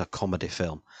sold as a comedy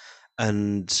film.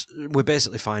 And we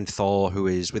basically find Thor, who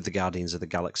is with the Guardians of the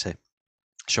Galaxy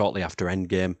shortly after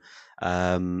Endgame,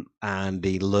 and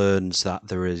he learns that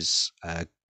there is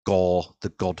Gore, the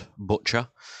god butcher,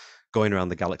 going around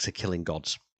the galaxy killing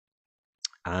gods.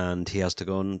 And he has to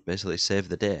go and basically save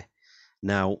the day.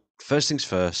 Now, first things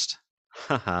first,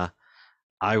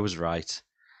 I was right.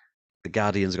 The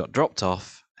Guardians got dropped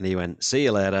off and he went, see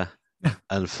you later,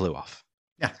 and flew off.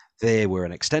 Yeah. They were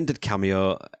an extended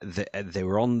cameo. They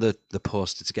were on the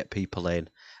poster to get people in.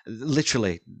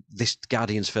 Literally, this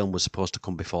Guardians film was supposed to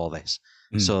come before this.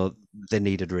 So they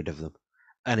needed rid of them.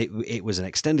 and it was an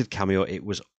extended cameo. It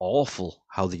was awful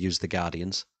how they used the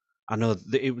Guardians. I know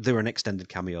they were an extended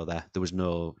cameo there. There was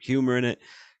no humor in it.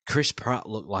 Chris Pratt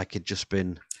looked like he'd just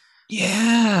been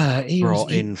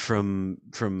brought in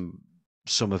from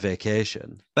summer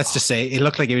vacation. Let's just say it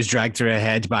looked like he was dragged through a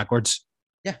hedge backwards.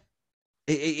 Yeah,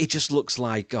 it just looks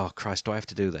like, oh Christ, do I have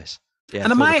to do this? Yeah.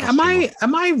 And am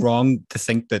I wrong to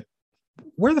think that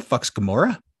where the fuck's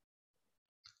Gamora?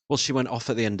 Well, she went off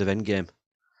at the end of Endgame.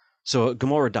 So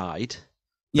Gamora died.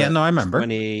 Yeah, no, I remember.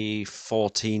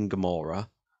 2014 Gamora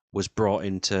was brought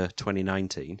into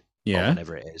 2019. Yeah, or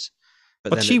whatever it is.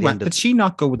 But then did she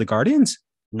not go with the Guardians?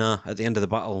 No, at the end of the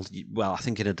battle, well, I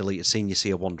think in a deleted scene you see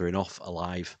her wandering off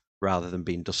alive rather than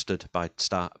being dusted by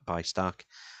Stark.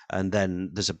 And then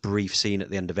there's a brief scene at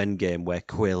the end of Endgame where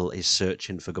Quill is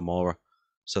searching for Gamora.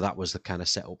 So that was the kind of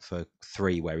setup for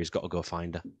 3 where he's got to go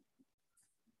find her.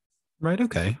 Right,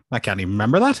 okay. I can't even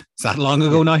remember that. It's that long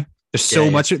ago now.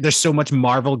 There's so much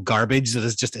Marvel garbage that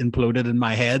has just imploded in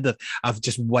my head that I've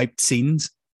just wiped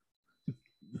scenes.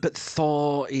 But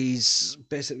Thor is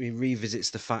basically revisits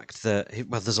the fact that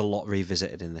there's a lot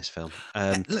revisited in this film.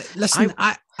 Listen,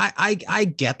 I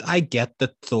get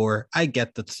that Thor. I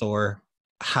get that Thor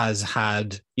has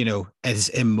had, his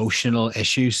emotional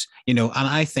issues, and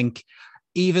I think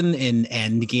even in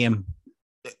Endgame,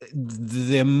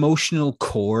 the emotional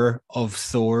core of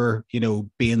Thor,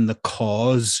 being the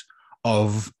cause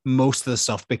of most of the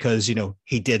stuff because,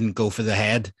 he didn't go for the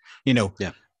head,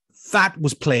 that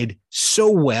was played so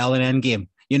well in Endgame.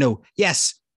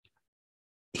 Yes,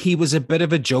 he was a bit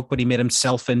of a joke, but he made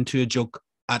himself into a joke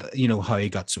at, how he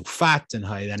got so fat and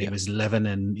how then he was living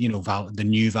in, the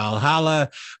new Valhalla.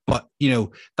 But,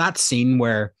 that scene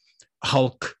where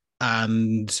Hulk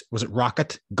and was it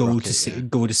Rocket go to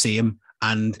see him,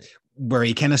 and where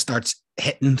he kind of starts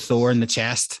hitting Thor in the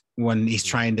chest when he's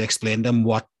trying to explain to him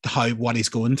what he's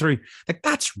going through. Like,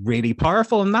 that's really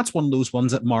powerful. And that's one of those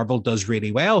ones that Marvel does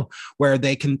really well, where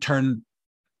they can turn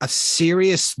a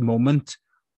serious moment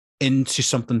into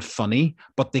something funny,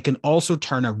 but they can also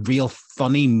turn a real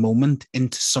funny moment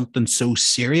into something so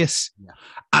serious. Yeah.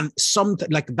 And something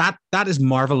like that is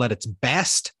Marvel at its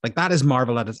best. Like, that is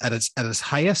Marvel at its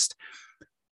highest.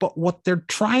 But what they're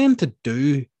trying to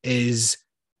do is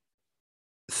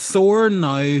Thor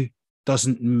now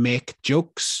doesn't make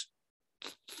jokes.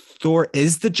 Thor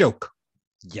is the joke.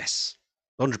 Yes,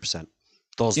 100%.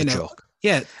 Thor's the joke.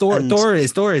 Yeah, Thor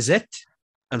is it.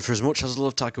 And for as much as I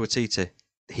love Taika Waititi,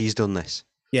 he's done this.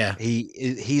 Yeah,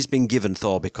 he's been given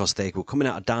Thor because they were coming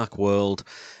out of Dark World.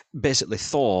 Basically,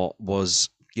 Thor was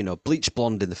bleach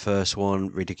blonde in the first one,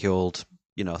 ridiculed.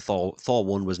 Thor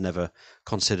 1 was never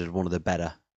considered one of the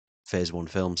better Phase 1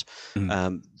 films.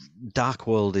 Mm-hmm. Dark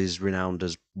World is renowned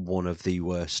as one of the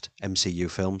worst MCU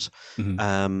films.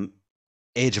 Mm-hmm.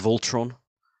 Age of Ultron,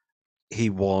 he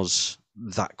was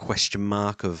that question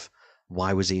mark of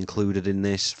why was he included in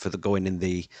this, for the going in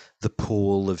the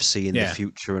pool of seeing the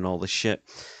future and all this shit.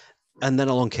 And then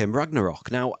along came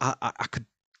Ragnarok. Now, I could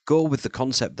go with the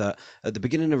concept that at the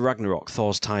beginning of Ragnarok,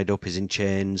 Thor's tied up, he's in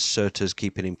chains, Surtur's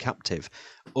keeping him captive.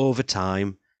 Over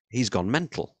time, he's gone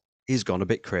mental. He's gone a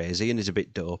bit crazy and he's a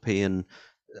bit dopey, and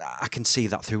I can see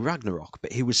that through Ragnarok,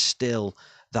 but he was still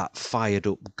that fired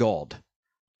up god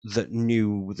that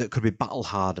knew that could be battle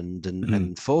hardened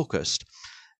and focused.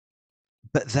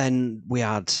 But then we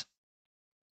had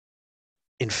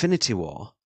Infinity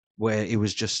War, where it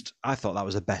was just, I thought that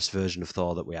was the best version of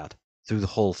Thor that we had through the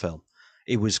whole film.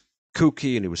 It was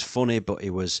kooky and it was funny, but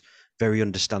it was very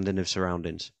understanding of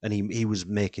surroundings, and he was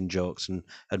making jokes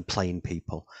and playing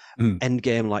people.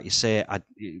 Endgame, like you say,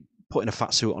 putting a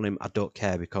fat suit on him, I don't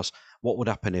care, because what would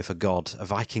happen if a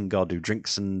Viking god who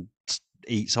drinks and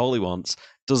eats all he wants,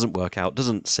 doesn't work out,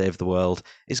 doesn't save the world,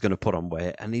 is going to put on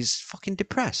weight, and he's fucking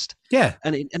depressed. Yeah.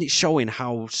 And it's showing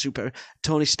how super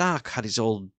Tony Stark had his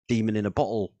old demon in a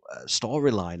bottle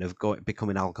storyline of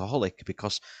becoming alcoholic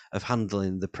because of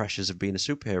handling the pressures of being a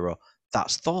superhero.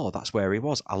 That's Thor. That's where he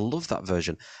was. I love that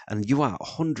version. And you are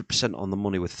 100% on the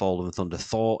money with Thor: Love and Thunder.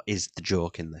 Thor is the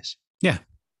joke in this. Yeah.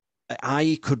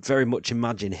 I could very much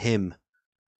imagine him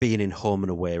being in Home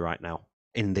and Away right now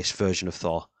in this version of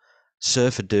Thor.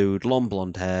 Surfer dude, long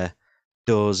blonde hair,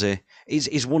 dozy.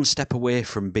 He's one step away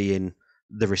from being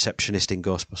the receptionist in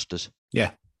Ghostbusters.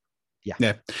 Yeah.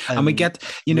 Yeah. And we get,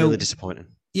 really disappointing.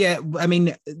 Yeah, I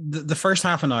mean, the first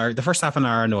half an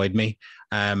hour annoyed me.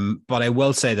 But I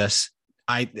will say this.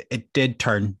 It did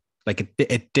turn, like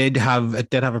it did have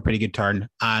a pretty good turn.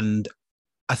 And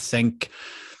I think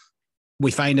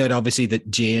we find out obviously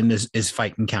that Jane is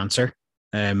fighting cancer.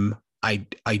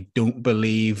 I don't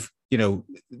believe,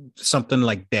 something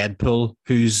like Deadpool,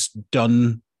 who's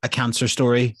done a cancer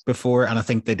story before, and I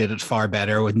think they did it far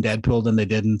better in Deadpool than they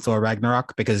did in Thor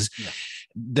Ragnarok, because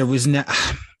there was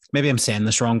maybe I'm saying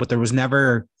this wrong, but there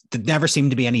never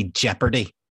seemed to be any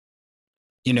jeopardy,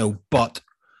 but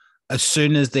as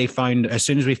soon as we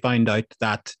found out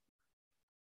that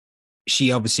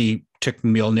she obviously took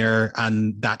Mjolnir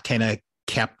and that kind of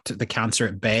kept the cancer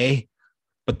at bay,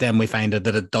 but then we find out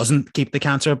that it doesn't keep the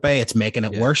cancer at bay, it's making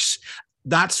it worse.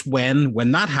 That's when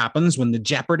that happens, when the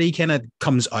jeopardy kind of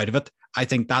comes out of it, I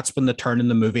think that's when the turn in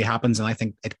the movie happens. And I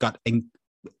think it got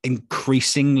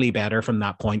increasingly better from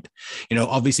that point.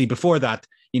 Obviously before that,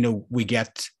 we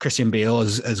get Christian Bale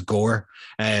as Gore.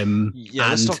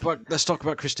 Let's talk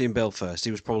about Christian Bale first.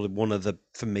 He was probably one of the,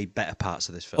 for me, better parts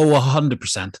of this film.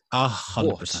 100%.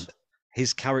 100%.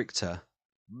 His character,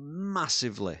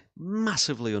 massively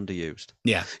underused.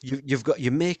 Yeah.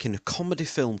 You're making a comedy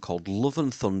film called Love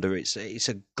and Thunder. It's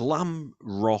a glam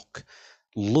rock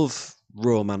love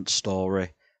romance story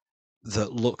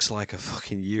that looks like a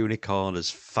fucking unicorn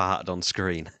has farted on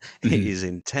screen. Mm-hmm. It is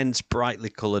intense, brightly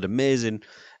coloured, amazing.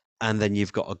 And then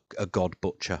you've got a god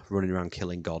butcher running around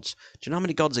killing gods. Do you know how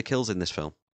many gods he kills in this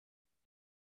film?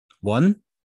 One?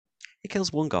 He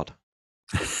kills one god.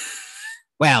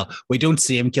 Well, we don't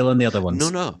see him killing the other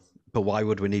ones. No. But why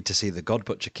would we need to see the God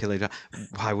Butcher killing?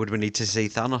 Why would we need to see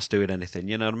Thanos doing anything?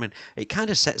 You know what I mean? It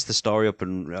kind of sets the story up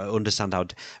and understand how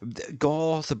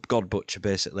Gore, the God Butcher,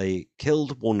 basically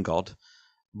killed one god,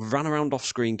 ran around off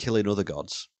screen killing other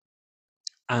gods,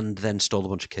 and then stole a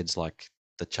bunch of kids like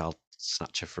the child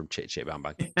snatcher from Chitty Chitty Bang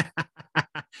Bang.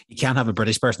 You can't have a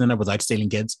British person in it without stealing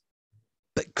kids.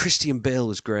 But Christian Bale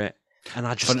was great, and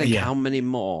I just think how many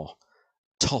more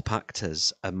top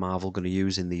actors are Marvel going to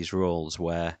use in these roles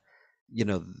where,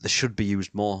 they should be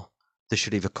used more. They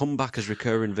should either come back as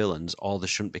recurring villains or they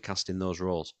shouldn't be cast in those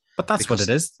roles. But that's what it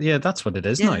is. Yeah, that's what it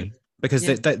is now. Because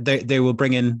they will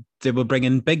bring in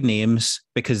big names,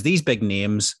 because these big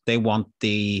names, they want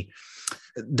the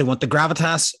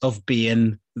gravitas of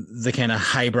being the kind of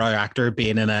highbrow actor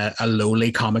being in a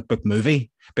lowly comic book movie,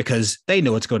 because they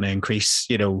know it's going to increase,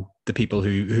 the people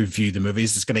who view the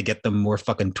movies. It's going to get them more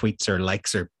fucking tweets or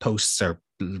likes or posts or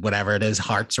whatever it is,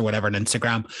 hearts or whatever on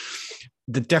Instagram.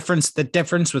 The difference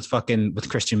with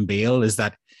Christian Bale is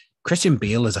that Christian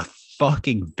Bale is a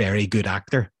fucking very good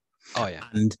actor. Oh yeah.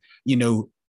 And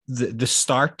the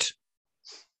start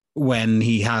when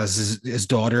he has his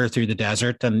daughter through the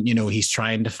desert and, he's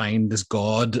trying to find this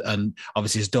god, and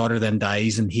obviously his daughter then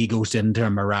dies and he goes into a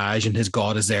mirage and his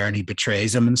god is there and he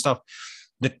betrays him and stuff.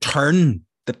 The turn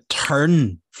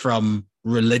from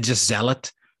religious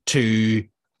zealot to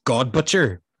god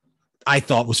butcher, I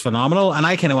thought was phenomenal. And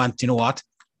I kind of went, you know what?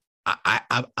 I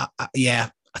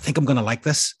think I'm going to like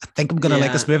this. I think I'm going to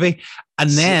like this movie. And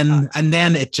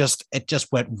then it just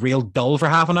went real dull for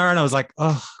half an hour. And I was like,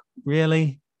 oh,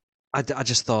 really? I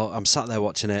just thought, I'm sat there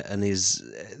watching it, and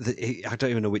I don't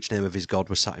even know which name of his god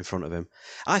was sat in front of him.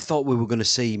 I thought we were going to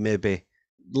see maybe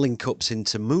link-ups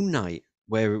into Moon Knight,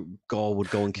 where Gore would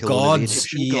go and kill one of the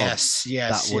Egyptian gods.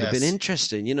 Yes. That would have been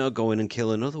interesting, going and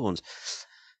killing other ones.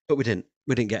 But we didn't.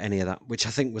 We didn't get any of that, which I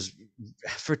think was,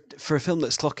 for a film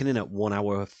that's clocking in at 1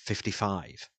 hour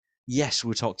 55. Yes,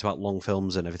 we talked about long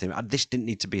films and everything. This didn't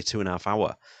need to be a 2.5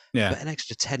 hour. Yeah. But an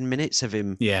extra 10 minutes of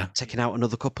him taking out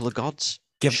another couple of gods.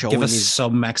 Give us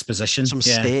some exposition. Some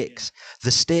stakes. The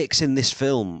stakes in this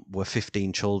film were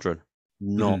 15 children,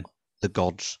 not the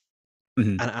gods.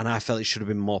 Mm-hmm. And I felt it should have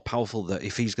been more powerful, that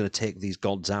if he's going to take these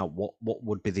gods out, what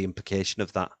would be the implication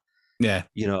of that? Yeah.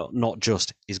 Not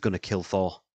just he's going to kill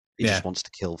Thor. He just wants to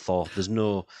kill Thor. There's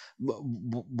no...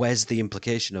 Where's the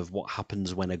implication of what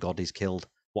happens when a god is killed?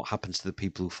 What happens to the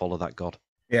people who follow that god?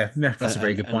 Yeah, that's a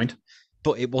very good point.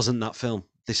 But it wasn't that film.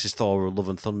 This is Thor: Love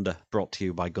and Thunder, brought to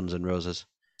you by Guns N' Roses.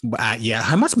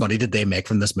 How much money did they make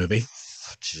from this movie?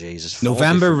 Jesus.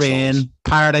 November Rain,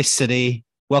 Paradise City,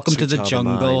 Welcome to the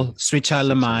Jungle, Sweet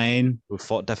Child of Mine.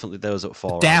 Definitely those at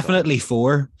 4. Definitely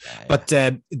 4. Yeah. But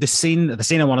the scene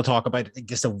I want to talk about,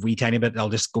 just a wee tiny bit, I'll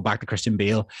just go back to Christian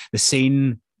Bale. The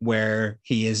scene where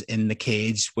he is in the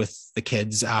cage with the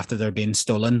kids after they're being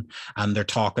stolen, and they're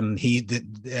talking.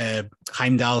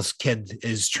 Heimdall's kid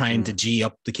is trying to G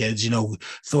up the kids.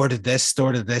 Thor did this.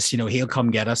 He'll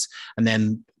come get us. And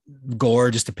then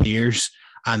Gore just appears,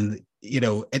 and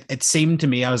it seemed to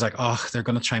me, I was like, oh, they're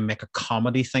going to try and make a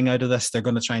comedy thing out of this. They're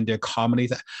going to try and do a comedy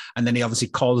thing. And then he obviously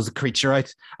calls the creature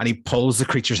out, and he pulls the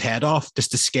creature's head off just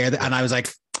to scare them. And I was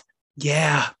like,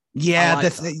 that's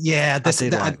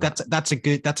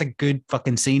a good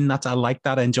fucking scene. I like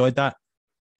that. I enjoyed that.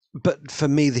 But for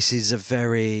me, this is a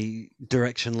very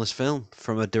directionless film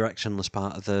from a directionless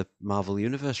part of the Marvel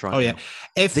universe, right? Oh yeah.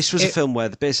 This was a film where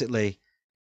basically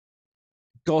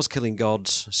Gor's killing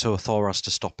gods, so Thor has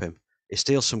to stop him. He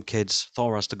steals some kids.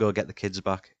 Thor has to go get the kids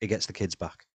back. He gets the kids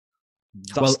back.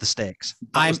 That's the stakes.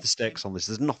 That was the stakes on this.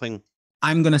 There's nothing.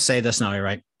 I'm going to say this now,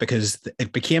 right? Because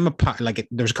it became apparent.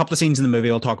 There's a couple of scenes in the movie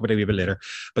I'll talk about a wee bit later,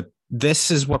 but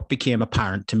this is what became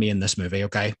apparent to me in this movie.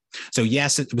 Okay, so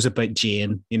yes, it was about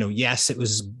Jane. Yes, it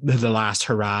was the last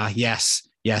hurrah. Yes,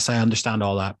 I understand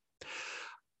all that.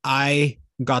 I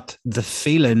got the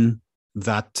feeling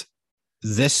that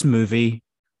this movie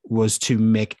was to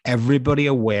make everybody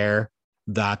aware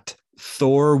that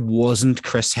Thor wasn't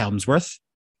Chris Hemsworth.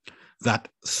 That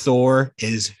Thor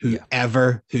is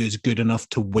whoever who's good enough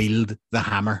to wield the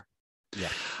hammer. Yeah.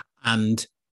 And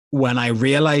when I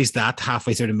realized that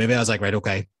halfway through the movie, I was like, right,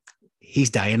 okay,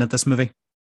 he's dying at this movie.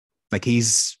 Like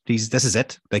this is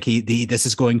it. Like this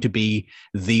is going to be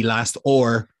the last,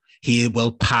 or he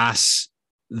will pass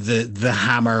the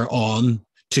hammer on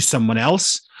to someone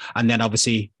else. And then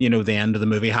obviously, the end of the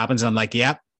movie happens. And I'm like,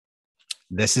 yeah,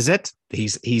 this is it.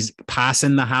 He's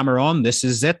passing the hammer on. This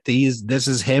is it. This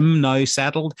is him now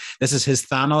settled. This is his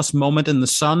Thanos moment in the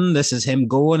sun. This is him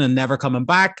going and never coming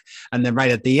back. And then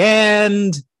right at the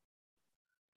end,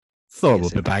 Thor will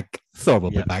be back. Thor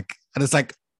will be back. And it's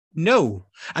like, no.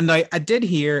 And now I did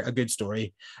hear a good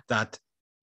story that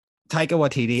Taika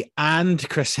Waititi and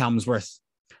Chris Hemsworth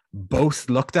both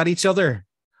looked at each other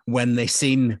when they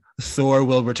seen Thor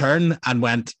will return and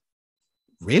went,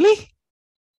 really?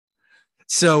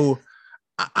 So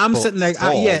I'm sitting there.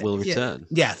 Thor will return.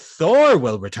 Yeah, Thor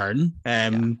will return.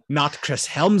 Not Chris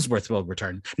Hemsworth will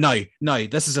return. Now,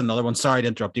 this is another one. Sorry to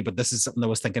interrupt you, but this is something I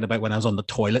was thinking about when I was on the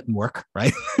toilet and work.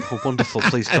 Right? Oh, wonderful.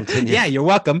 Please continue. Yeah, you're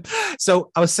welcome.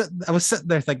 So I was sitting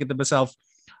there thinking to myself,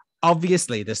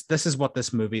 obviously, this is what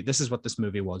this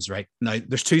movie was. Right now,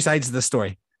 there's two sides of the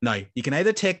story. Now, you can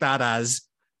either take that as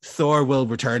Thor will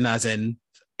return, as in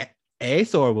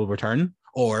Thor will return,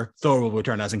 or Thor will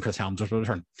return as in Chris Hemsworth will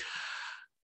return.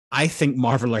 I think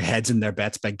Marvel are heads in their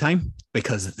bets big time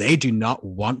because they do not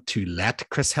want to let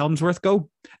Chris Hemsworth go.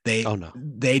 They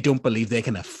don't believe they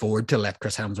can afford to let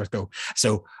Chris Hemsworth go.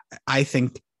 So I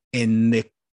think in the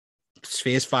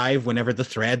Phase 5, whenever the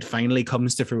thread finally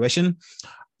comes to fruition,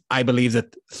 I believe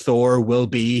that Thor will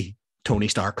be Tony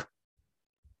Stark.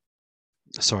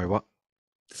 Sorry, what?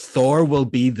 Thor will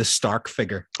be the Stark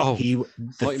figure. Oh, he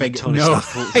won't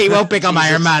become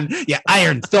Iron Man. Yeah,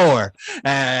 Iron Thor.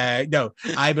 No,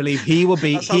 I believe he will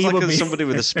be. That sounds like somebody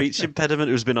with a speech impediment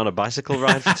who's been on a bicycle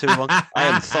ride for too long. I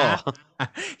am Thor.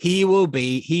 He will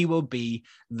be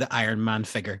the Iron Man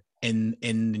figure in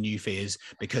the new phase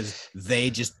because they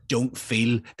just don't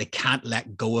feel they can't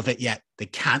let go of it yet. They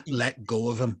can't let go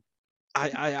of him.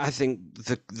 I think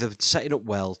they're setting up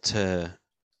well to.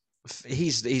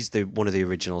 He's the one of the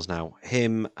originals now.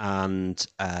 Him and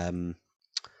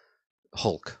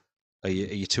Hulk are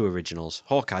your two originals.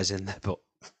 Hawkeye's in there, but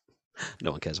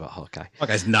no one cares about Hawkeye.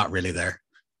 Hawkeye's not really there.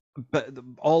 But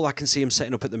all I can see him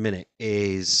setting up at the minute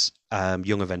is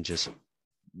Young Avengers,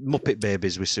 Muppet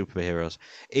babies with superheroes.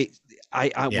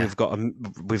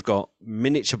 We've got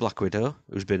miniature Black Widow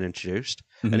who's been introduced,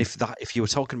 and if you were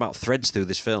talking about threads through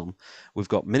this film, we've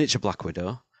got miniature Black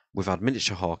Widow, we've had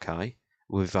miniature Hawkeye.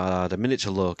 We've had a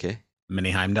miniature Loki.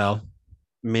 Mini Heimdall.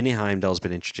 Mini Heimdall's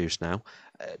been introduced now.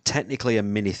 Technically, a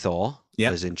mini Thor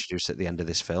is introduced at the end of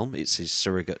this film. It's his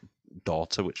surrogate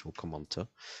daughter, which we'll come on to.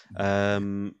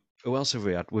 Who else have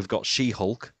we had? We've got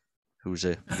She-Hulk, who's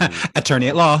a attorney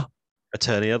at law.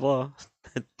 Attorney at law.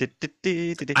 Do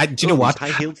you know what?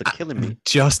 High heels are killing me.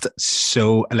 Just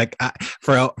so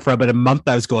for about a month,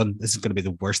 I was going, this is going to be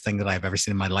the worst thing that I've ever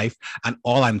seen in my life. And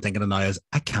all I'm thinking of now is,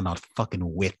 I cannot fucking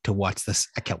wait to watch this.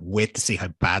 I can't wait to see how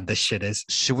bad this shit is.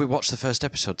 Should we watch the first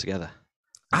episode together?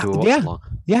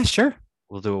 Yeah, sure.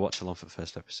 We'll do a watch along for the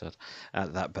first episode.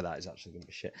 But that is actually going to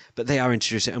be shit. But they are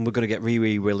introducing, and we're going to get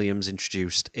Riri Williams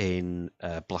introduced in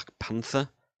Black Panther,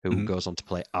 who goes on to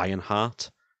play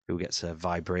Ironheart, who gets a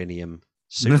vibranium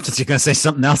suit. You're going to say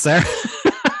something else there.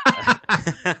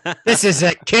 This is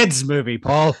a kids movie,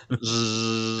 Paul.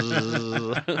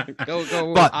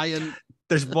 go, but Iron.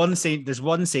 There's one scene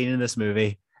in this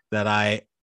movie that I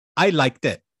liked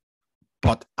it,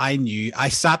 but I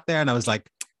sat there and I was like,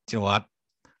 do you know what?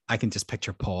 I can just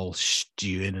picture Paul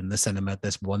stewing in the cinema at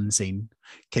this one scene.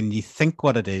 Can you think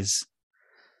what it is?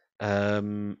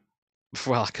 Well,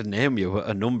 I can name you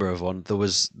a number of one. There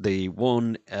was the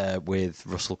one with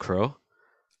Russell Crowe.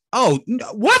 Oh,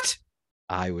 what?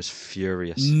 I was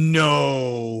furious.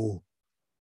 No.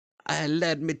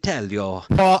 Let me tell you.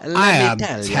 Paul, I am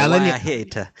telling you. I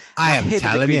hate her. I am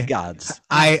telling you. Gods.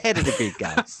 I hated the Greek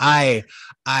gods. I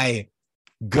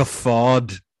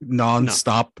guffawed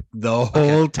non-stop the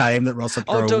whole time that Russell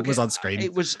Crowe was on screen.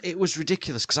 It was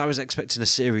ridiculous because I was expecting a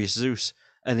serious Zeus,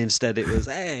 and instead it was,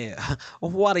 hey,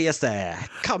 what do you say?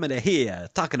 Come in here,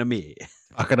 talking to me.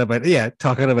 Talking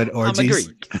about orgies.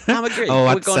 I'm a Greek. Oh,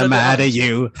 what's the matter,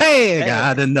 you? Hey,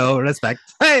 God, and no respect.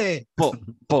 Hey,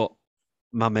 but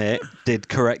my mate did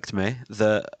correct me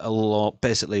that a lot,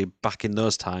 basically back in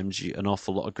those times, an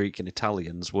awful lot of Greek and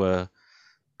Italians were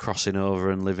crossing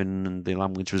over and living, and the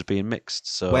language was being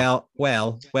mixed. So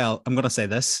well, I'm going to say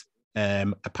this.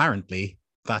 Apparently,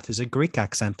 that is a Greek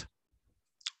accent.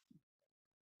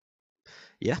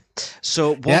 Yeah.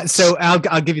 So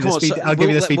I'll give you this. Give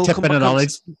you this wee tidbit of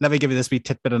knowledge. Let me give you this wee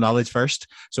tidbit of knowledge first.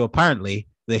 So apparently,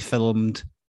 they filmed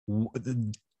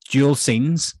dual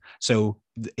scenes. So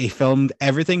they filmed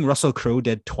everything Russell Crowe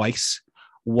did twice.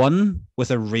 One with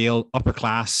a real upper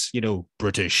class,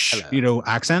 British,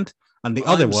 accent. And the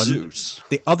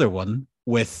other one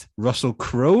with Russell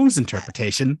Crowe's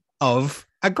interpretation of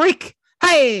a Greek.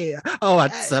 Hey, oh,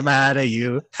 what's the matter,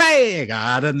 you? Hey,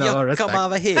 God, no respect. Come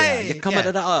over here. Hey, you come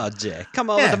into the orgy. Come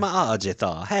over to my orgy,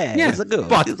 Thor. Hey, yeah. It's a good.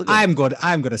 But I'm going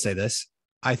to say this.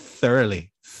 I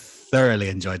thoroughly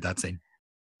enjoyed that scene.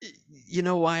 You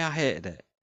know why I hated it?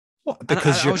 What?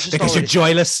 Because you're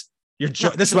joyless.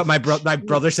 This is what my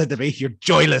brother said to me. You're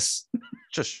joyless.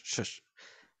 Shush.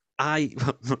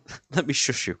 Let me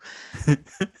shush you.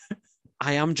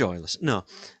 I am joyless. No,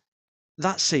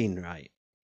 that scene, right?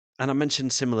 And I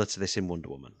mentioned similar to this in Wonder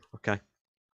Woman. Okay,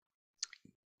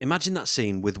 imagine that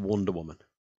scene with Wonder Woman,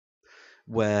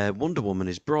 where Wonder Woman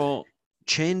is brought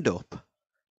chained up.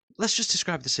 Let's just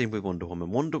describe the scene with Wonder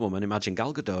Woman. Wonder Woman, imagine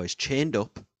Gal Gadot is chained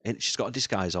up, and she's got a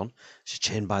disguise on. She's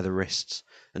chained by the wrists,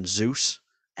 and Zeus,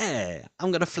 hey,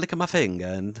 I'm gonna flick my finger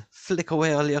and flick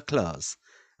away all your clothes,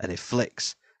 and he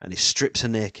flicks. And he strips her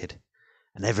naked,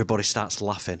 and everybody starts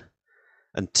laughing.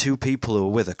 And two people who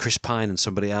are with her, Chris Pine and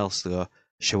somebody else, they go,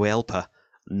 shall we help her?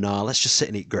 No, let's just sit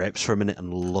and eat grapes for a minute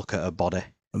and look at her body.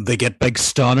 They get big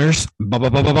stunners.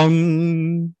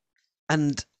 And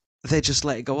they just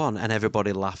let it go on, and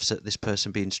everybody laughs at this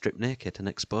person being stripped naked and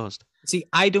exposed. See,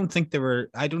 I don't think they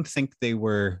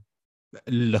were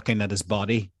looking at his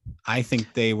body. I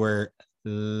think they were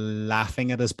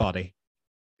laughing at his body.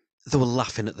 They were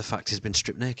laughing at the fact he's been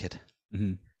stripped naked.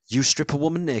 Mm-hmm. You strip a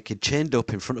woman naked, chained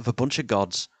up in front of a bunch of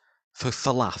gods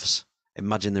for laughs.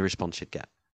 Imagine the response you'd get.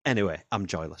 Anyway, I'm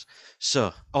joyless.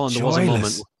 So,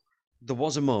 there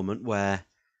was a moment where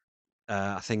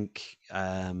I think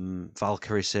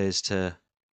Valkyrie says to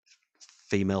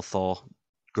female Thor,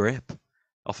 grape,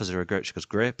 offers her a grape. She goes,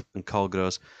 grape, and Cole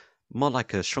goes, more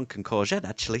like a shrunken courgette,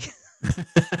 actually.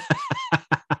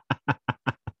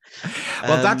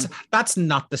 Well, that's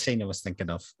not the scene I was thinking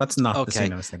of. That's not the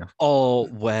scene I was thinking of. Or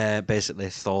where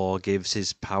basically Thor gives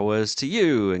his powers to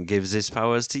you and gives his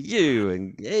powers to you.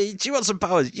 And hey, do you want some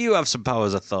powers? You have some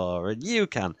powers of Thor, and you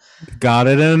can. Got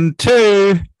it in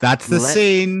two. That's the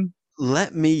scene.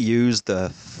 Let me use the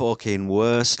fucking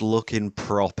worst looking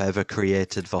prop ever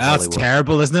created for Hollywood. That's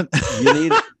terrible, isn't it?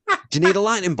 Do you need a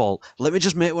lightning bolt? Let me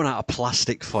just make one out of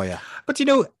plastic for you. But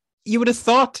you would have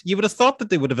thought that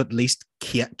they would have at least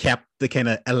kept the kind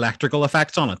of electrical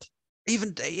effects on it.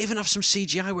 Even have some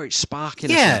CGI where it's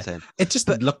sparking or something. It just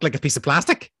looked like a piece of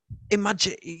plastic.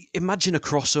 Imagine a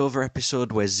crossover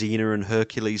episode where Xena and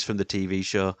Hercules from the TV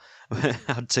show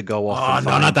had to go off. Oh,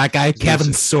 no, not that guy. Kevin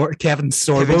Sorbo. Kevin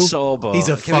Sorbo. He's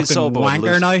a fucking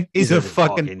wanker now. He's a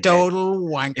fucking total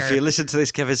wanker. If you listen to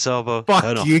this, Kevin Sorbo,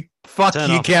 fuck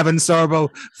you, Kevin Sorbo.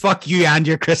 Fuck you and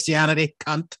your Christianity,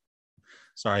 cunt.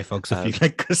 Sorry, folks, if you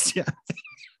like Christianity.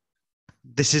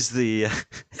 This is the...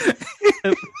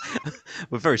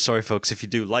 We're very sorry, folks, if you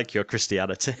do like your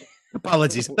Christianity.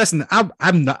 Apologies. Listen,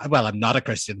 I'm not a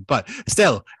Christian, but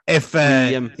still, if...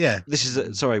 This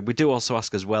is... sorry, we do also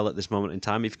ask as well at this moment in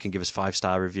time if you can give us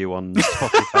 5-star review on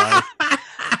Spotify,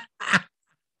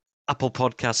 Apple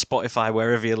Podcasts, Spotify,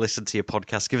 wherever you listen to your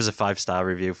podcast. Give us a 5-star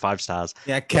review, 5 stars.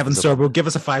 Yeah, Kevin Sorbo, give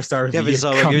us a 5-star review. Kevin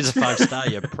Sorbo, give us a 5-star,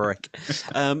 you prick.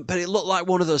 But it looked like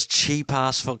one of those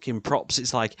cheap-ass fucking props.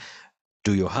 It's like,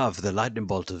 do you have the lightning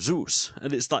bolt of Zeus?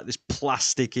 And it's like this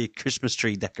plasticky Christmas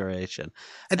tree decoration.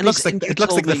 It looks like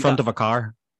the front of a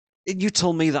car. You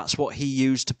told me that's what he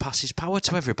used to pass his power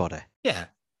to everybody. Yeah.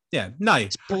 No,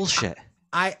 it's bullshit.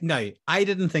 I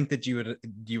didn't think that you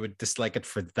would dislike it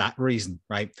for that reason,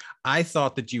 right? I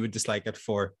thought that you would dislike it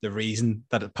for the reason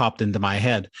that it popped into my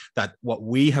head, that what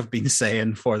we have been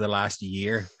saying for the last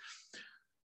year,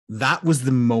 that was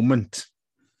the moment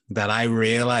that I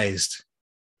realized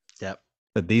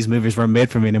that these movies weren't made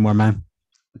for me anymore, man.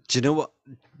 Do you know what?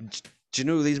 Do you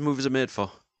know who these movies are made for?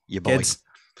 Your boy.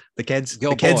 The kids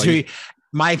who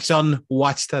My son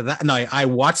watched that. No, I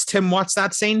watched him watch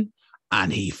that scene,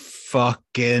 and he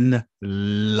fucking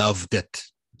loved it.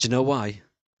 Do you know why?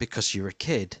 Because you're a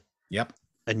kid. Yep.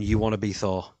 And you want to be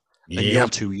Thor. And you're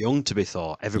too young to be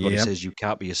Thor. Everybody says you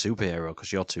can't be a superhero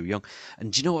because you're too young.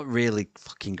 And do you know what really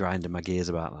fucking grinded my gears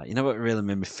about that? You know what really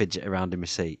made me fidget around in my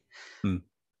seat?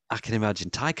 I can imagine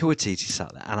Taika Waititi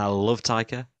sat there, and I love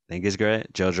Taika. I think he's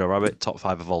great. Jojo Rabbit, top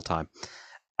 5 of all time.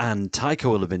 And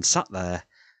Taika will have been sat there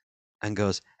and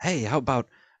goes, hey, how about,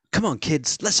 come on,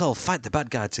 kids, let's all fight the bad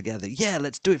guy together. Yeah,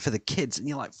 let's do it for the kids. And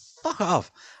you're like, fuck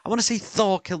off. I want to see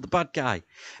Thor kill the bad guy.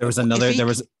 There was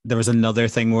another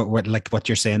thing where like what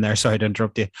you're saying there. Sorry to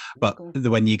interrupt you, but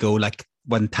when you go like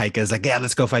when Taika's like, yeah,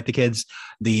 let's go fight the kids.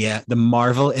 The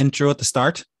Marvel intro at the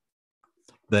start,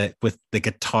 with the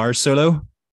guitar solo.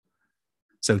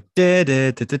 So and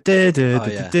it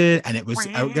was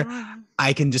out there.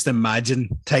 I can just imagine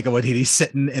Taika Waititi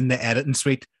sitting in the editing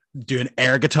suite doing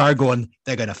air guitar, going,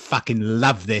 they're gonna fucking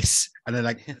love this, and they're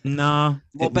like, no,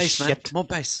 more bass, man, more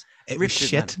bass. It was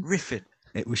shit. Riff it.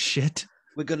 It was shit.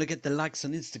 We're gonna get the likes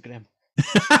on Instagram.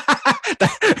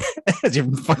 You're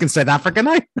fucking South African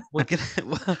now. We're gonna.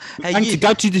 Well, hey, I'm to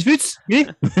go to the roots.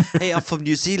 Yeah. Hey, I'm from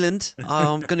New Zealand.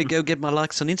 I'm gonna go get my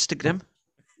likes on Instagram.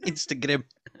 Instagram.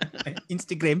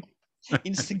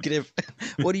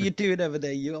 What are you doing over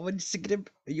there? You on Instagram?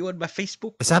 Are you on my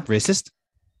Facebook? Is that racist?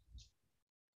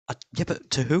 Yeah, but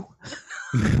to who?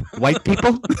 White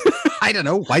people? I don't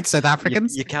know. White South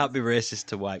Africans? You can't be racist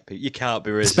to white people. You can't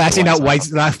be racist. Especially not white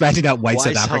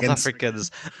South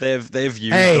Africans. They've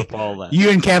used up all that. You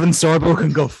and Kevin Sorbo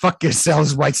can go fuck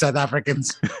yourselves, white South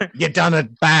Africans. You done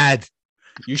it bad.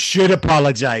 You should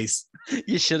apologize.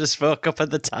 You should have spoke up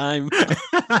at the time.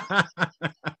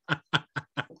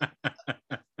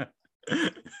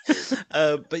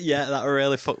 But yeah, that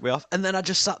really fucked me off. And then I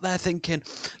just sat there thinking,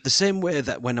 the same way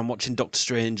that when I'm watching Doctor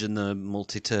Strange and the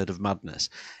Multi-Turd of Madness,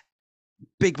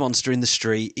 big monster in the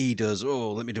street, he does,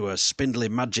 let me do a spindly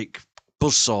magic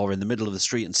buzzsaw in the middle of the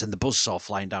street and send the buzzsaw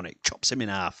flying down. It chops him in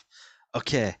half.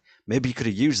 Okay, maybe you could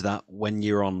have used that when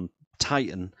you're on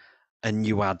Titan and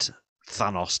you had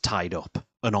Thanos tied up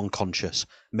and unconscious.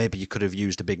 Maybe you could have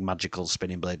used a big magical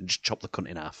spinning blade and just chopped the cunt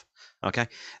in half. Okay?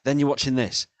 Then you're watching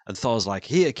this, and Thor's like,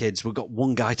 here, kids, we've got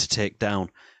one guy to take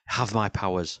down. Have my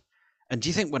powers. And do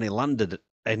you think when he landed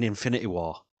in Infinity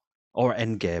War or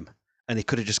Endgame, and he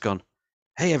could have just gone,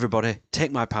 hey, everybody,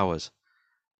 take my powers?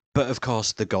 But, of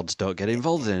course, the gods don't get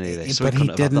involved in any of this. So but he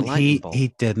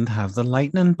didn't have the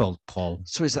lightning bolt, Paul.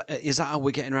 So is that how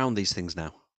we're getting around these things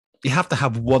now? You have to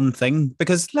have one thing,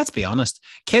 because let's be honest,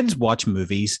 kids watch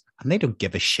movies and they don't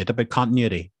give a shit about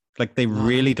continuity. Like they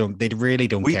really don't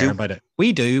care about it.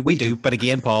 We do. But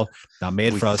again, Paul, not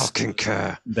made for us. Fucking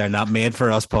care. They're not made for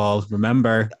us, Paul.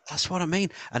 Remember. That's what I mean.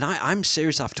 And I'm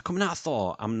serious. After coming out of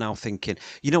Thor, I'm now thinking,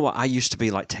 you know what? I used to be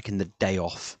like taking the day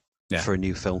off for a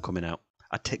new film coming out.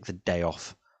 I'd take the day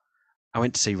off. I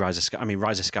went to see Rise of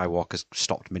Skywalker's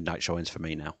stopped midnight showings for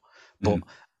me now. But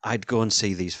I'd go and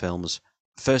see these films.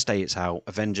 First day it's out,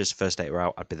 Avengers, first day we're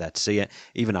out, I'd be there to see it.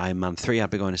 Even Iron Man 3, I'd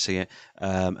be going to see it.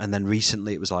 And then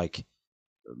recently it was like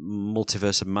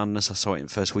Multiverse of Madness, I saw it in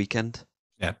first weekend.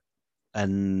 Yeah.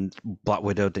 And Black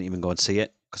Widow, didn't even go and see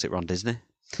it because it were on Disney.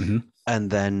 Mm-hmm. And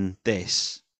then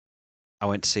this, I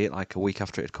went to see it like a week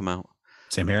after it had come out.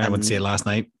 Same here, I went to see it last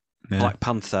night. Yeah. Black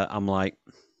Panther, I'm like,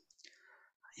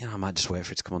 I might just wait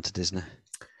for it to come on to Disney.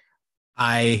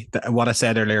 What I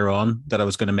said earlier on, that I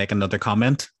was going to make another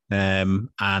comment, and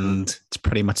it's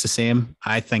pretty much the same.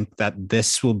 I think that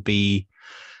this will be,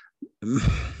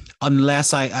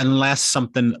 unless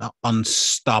something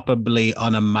unstoppably,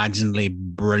 unimaginably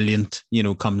brilliant,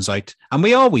 comes out. And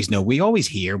we always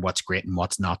hear what's great and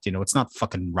what's not. It's not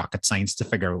fucking rocket science to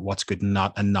figure out what's good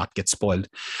and not get spoiled.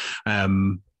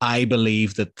 I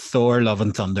believe that Thor: Love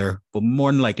and Thunder will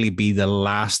more than likely be the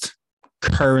last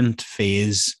current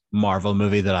phase Marvel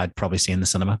movie that I'd probably see in the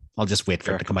cinema. I'll just wait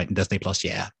for it to come out in Disney Plus.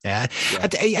 Yeah.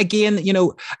 Again,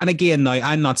 now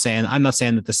I'm not saying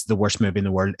that this is the worst movie in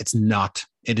the world. It's not.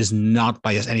 It is not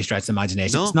by any stretch of the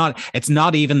imagination. No. It's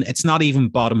not even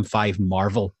bottom 5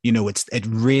 Marvel. It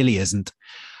really isn't.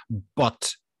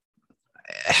 But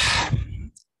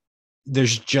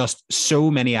there's just so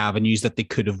many avenues that they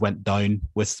could have went down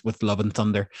with Love and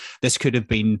Thunder. This could have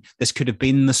been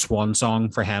the swan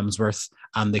song for Hemsworth,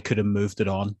 and they could have moved it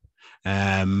on.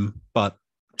 But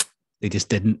they just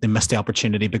didn't. They missed the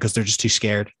opportunity because they're just too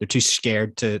scared. They're too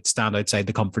scared to stand outside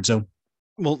the comfort zone.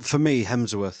 Well, for me,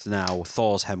 Hemsworth now,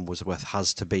 Thor's Hemsworth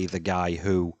has to be the guy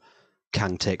who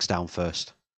Kang takes down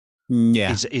first.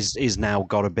 Yeah. Is now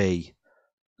got to be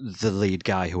the lead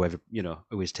guy, who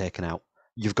is taken out.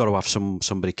 you've got to have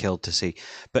somebody killed to see.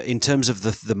 But in terms of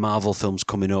the Marvel films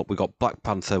coming up, we've got Black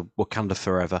Panther, Wakanda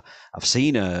Forever. I've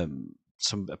seen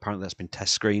some, apparently that's been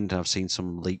test screened, and I've seen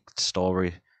some leaked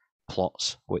story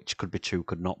plots, which could be true,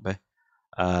 could not be.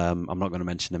 I'm not going to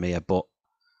mention them here, but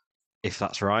if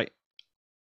that's right,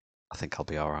 I think I'll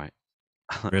be all right.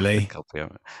 Really? I think I'll be all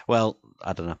right. Well,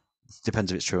 I don't know.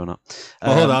 Depends if it's true or not.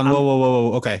 Well, hold on.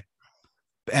 Whoa. Okay.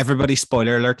 Everybody,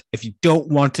 spoiler alert. If you don't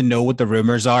want to know what the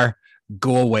rumors are,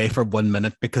 go away for 1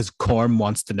 minute because Corm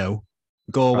wants to know.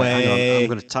 Go away. Right, hang on. I'm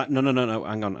going to time. No.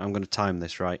 Hang on. I'm going to time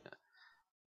this, right?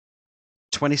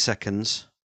 20 seconds.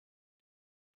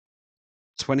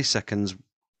 20 seconds.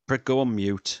 Go on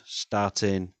mute.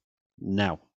 Starting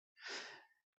now.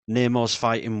 Namor's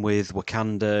fighting with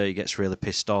Wakanda. He gets really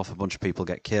pissed off. A bunch of people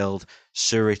get killed.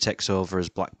 Shuri takes over as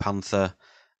Black Panther.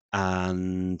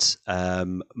 And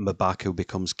M'Baku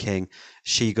becomes king.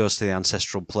 She goes to the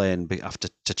ancestral plane after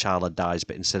T'Challa dies,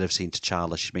 but instead of seeing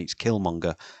T'Challa, she meets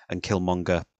Killmonger, and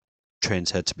Killmonger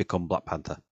trains her to become Black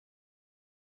Panther.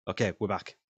 Okay, we're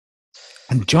back.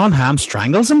 And John Hamm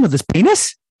strangles him with his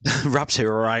penis? Wraps it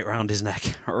right around his neck,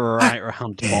 right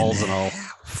around balls and all.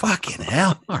 Fucking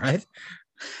hell. All right.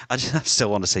 I still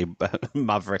want to see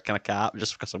Maverick, and I can't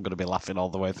just because I'm going to be laughing all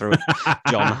the way through.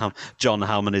 John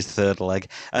Hamm and his third leg.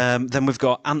 Then we've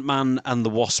got Ant-Man and the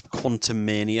Wasp: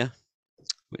 Quantumania,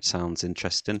 which sounds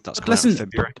interesting. That's coming out in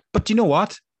February. But you know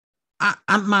what?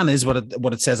 Ant-Man is what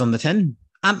it says on the tin.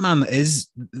 Ant-Man is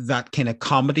that kind of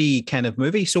comedy kind of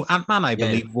movie. So Ant-Man, I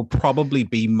believe, will probably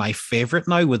be my favorite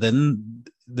now within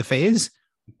the phase.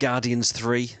 Guardians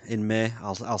 3 in May.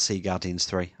 I'll see Guardians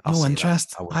 3. No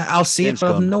interest. I'll see it, but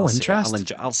I have no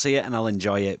interest. I'll see it and I'll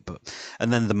enjoy it.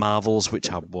 And then the Marvels,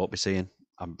 which I won't be seeing.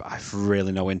 I've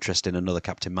really no interest in another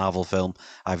Captain Marvel film.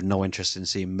 I have no interest in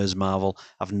seeing Ms. Marvel.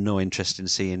 I have no interest in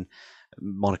seeing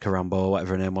Monica Rambeau,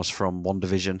 whatever her name was, from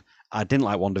WandaVision. I didn't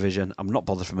like WandaVision. I'm not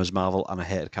bothered from Ms. Marvel, and I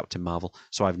hated Captain Marvel.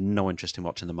 So I have no interest in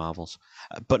watching the Marvels.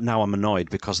 But now I'm annoyed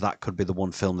because that could be the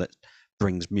one film that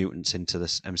brings mutants into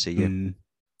this MCU.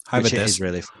 How about this?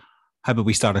 Really fun. How about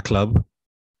we start a club?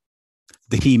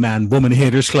 The He-Man Woman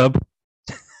Haters Club.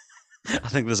 I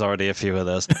think there's already a few of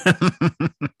those.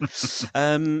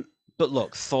 But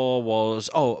look, Thor was...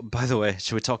 Oh, by the way,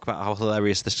 should we talk about how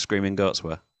hilarious the screaming goats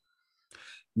were?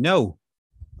 No.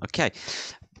 Okay.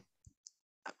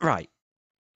 Right.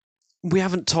 We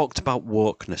haven't talked about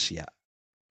wokeness yet.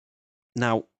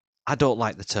 Now, I don't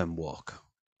like the term woke.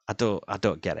 I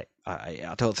don't get it.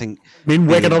 I don't think... mean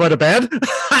waking up out of bed?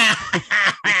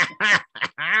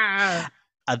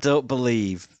 I don't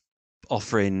believe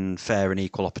offering fair and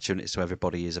equal opportunities to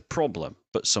everybody is a problem,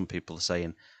 but some people are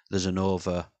saying there's an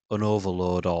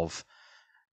overload of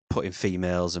putting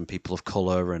females and people of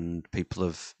colour and people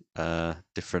of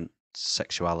different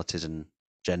sexualities and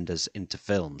genders into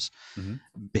films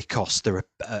because they're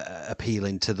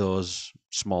appealing to those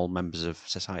small members of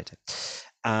society.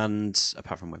 And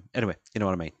apart from women, anyway, you know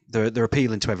what I mean. They're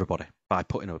appealing to everybody by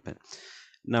putting up in.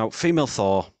 Now, female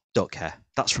Thor, don't care.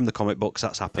 That's from the comic books.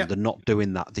 That's happened. Yep. They're not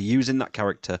doing that. They're using that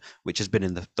character, which has been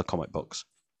in the comic books.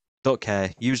 Don't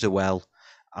care. Used her well.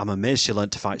 I'm amazed she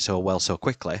learned to fight so well so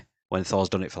quickly when Thor's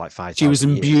done it for like 5 years. She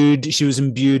was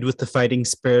imbued with the fighting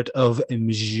spirit of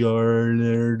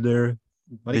Mjolnir.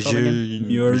 What do you call it again?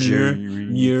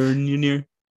 Mjolnir.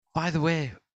 By the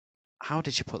way, how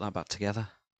did she put that back together?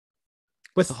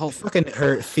 With the whole fucking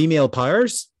her female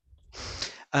powers?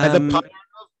 And the power of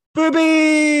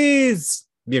boobies!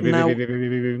 Now,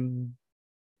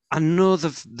 I know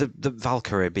the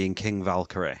Valkyrie being King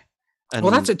Valkyrie. And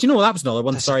that's it. Do you know that was another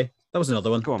one? Sorry. That was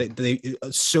another one. Go on. They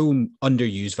so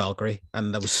underused Valkyrie,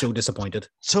 and I was so disappointed.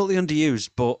 Totally underused,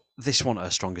 but this wasn't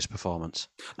her strongest performance.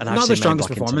 And not the strongest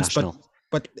performance,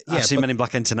 but yeah, I've seen Men in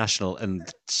Black International, and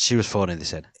she was phoning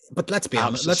this in. But let's be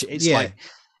honest. Like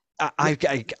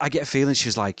I get a feeling she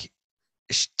was like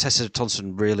Tessa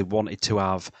Thompson really wanted to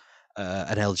have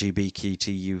an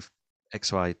LGBTQ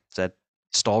XYZ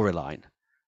storyline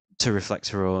to reflect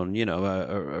her own,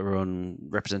 her own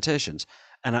representations,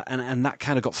 and that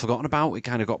kind of got forgotten about. It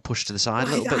kind of got pushed to the side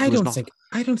a little bit.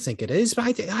 I don't think it is,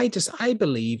 but I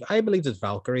believe that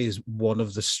Valkyrie is one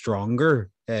of the stronger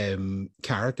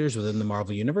characters within the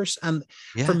Marvel universe, and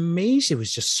for me, she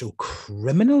was just so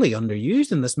criminally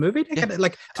underused in this movie. To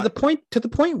the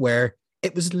point where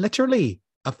it was literally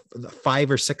a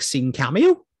 5 or 6 scene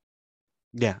cameo.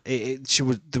 Yeah, there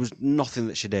was nothing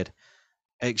that she did.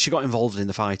 She got involved in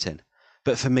the fighting,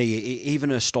 but for me, even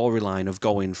her storyline of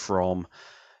going from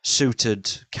suited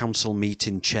council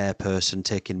meeting chairperson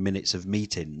taking minutes of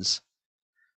meetings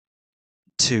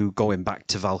to going back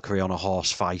to Valkyrie on a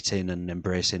horse fighting and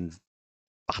embracing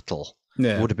battle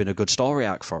Yeah. Would have been a good story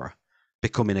arc for her.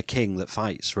 Becoming a king that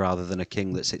fights rather than a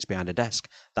king that sits behind a desk.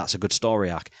 That's a good story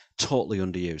arc. Totally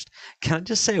underused. Can I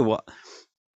just say what?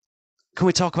 Can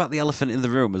we talk about the elephant in the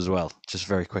room as well? Just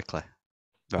very quickly.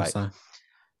 What's Right. that?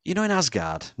 You know, in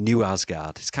Asgard, New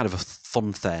Asgard, it's kind of a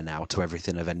fun fair now to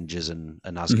everything Avengers and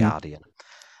Asgardian.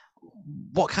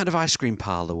 What kind of ice cream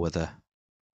parlor were there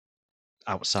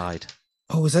outside?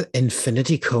 Oh, is that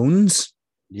Infinity Cones?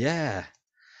 Yeah.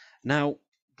 Now,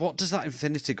 what does that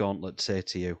Infinity Gauntlet say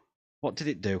to you? What did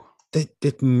it do? They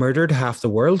murdered half the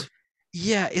world.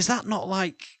 Yeah, is that not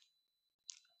like,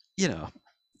 you know,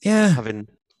 Yeah. having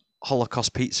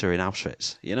Holocaust pizza in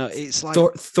Auschwitz? You know, it's like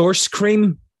Thor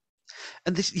scream.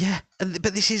 And this, yeah,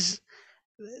 but this is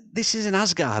in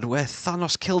Asgard where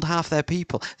Thanos killed half their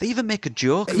people. They even make a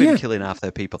joke of him killing half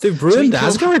their people. They ruined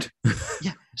Asgard.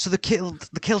 Yeah, so they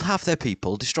killed half their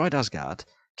people, destroyed Asgard,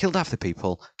 killed half the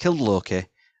people, killed Loki,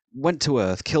 went to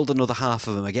Earth, killed another half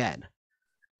of them again,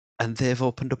 and they've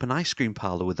opened up an ice cream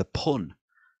parlor with a pun.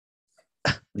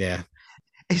 Yeah,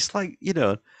 it's like, you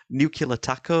know, nuclear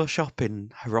taco shop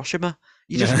in Hiroshima.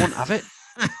 You just wouldn't have it.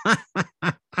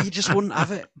 You just wouldn't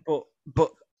have it.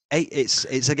 But hey, it's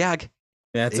a gag.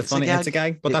 Yeah, it's a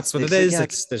gag. But that's what it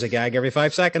is. There's a gag every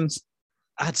 5 seconds.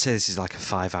 I'd say this is like a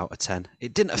 5 out of 10.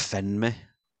 It didn't offend me.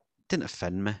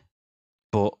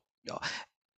 But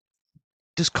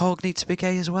does Korg need to be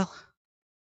gay as well?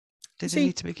 Does he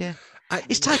need to be gay?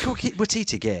 Is Taika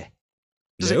Waititi gay?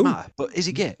 Does it matter? But is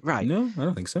he gay? Right. No, I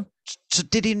don't think so. So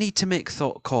did he need to make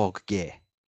Korg gay?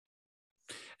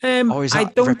 Or is that I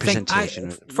don't representation?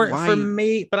 Think for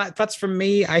me, but that's for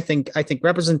me. I think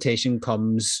representation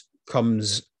comes.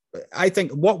 I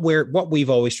think what we've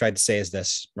always tried to say is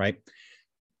this, right?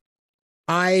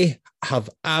 I have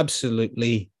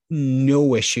absolutely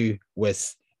no issue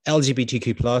with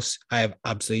LGBTQ plus. I have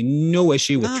absolutely no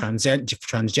issue with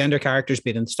transgender characters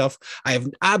being in stuff. I have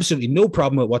absolutely no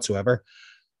problem with it whatsoever.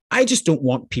 I just don't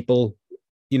want people,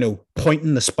 you know,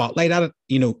 pointing the spotlight at it,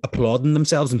 you know, applauding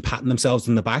themselves and patting themselves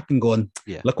on the back and going,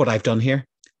 look what I've done here.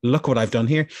 Look what I've done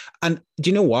here. And do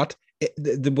you know what?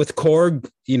 With Korg,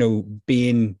 you know,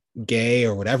 being gay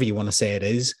or whatever you want to say it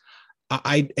is,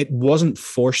 it wasn't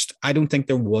forced. I don't think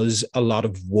there was a lot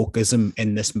of wokeism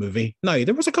in this movie. No,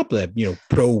 there was a couple of, you know,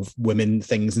 pro women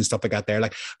things and stuff like that there.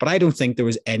 Like, but I don't think there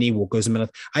was any wokeism in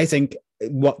it. I think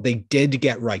what they did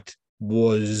get right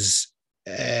was,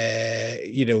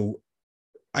 you know,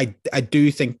 I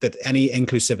do think that any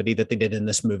inclusivity that they did in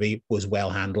this movie was well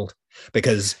handled,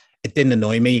 because it didn't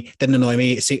annoy me.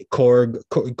 See, Korg,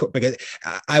 because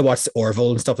I watched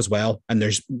Orville and stuff as well, and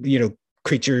there's, you know,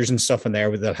 creatures and stuff in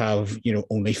there that have, you know,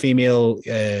 only female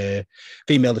to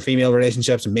female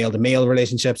relationships and male to male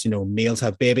relationships. You know, males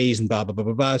have babies and blah blah blah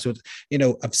blah blah. So, you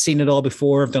know, I've seen it all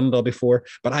before. I've done it all before.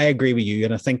 But I agree with you,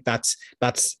 and I think that's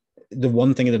the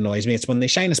one thing that annoys me. It's when they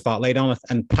shine a spotlight on it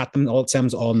and pat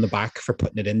themselves on the back for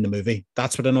putting it in the movie.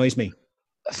 That's what annoys me.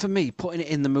 For me, putting it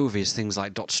in the movie is things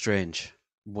like Doctor Strange,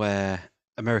 where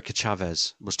America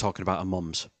Chavez was talking about her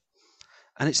mums,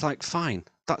 and it's like, fine,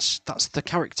 that's the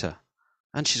character,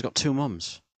 and she's got 2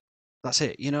 mums. That's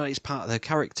it. You know, it's part of their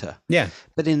character. Yeah.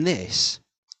 But in this,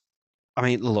 I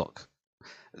mean, look,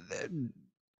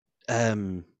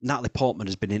 Natalie Portman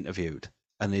has been interviewed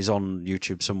and is on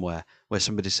YouTube somewhere where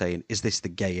somebody's saying, is this the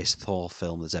gayest Thor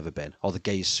film there's ever been, or the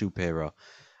gayest superhero?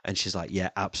 And she's like, yeah,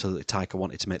 absolutely. Taika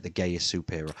wanted to make the gayest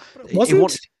superhero.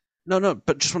 No,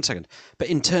 but just 1 second. But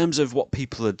in terms of what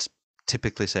people would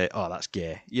typically say, oh, that's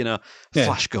gay, you know,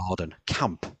 Flash Gordon,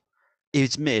 camp.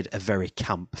 It's made a very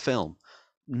camp film.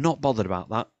 Not bothered about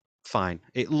that. Fine.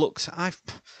 It looks, I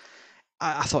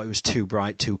thought it was too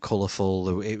bright, too colourful.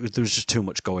 There was just too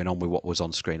much going on with what was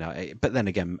on screen. But then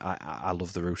again, I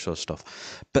love the Russo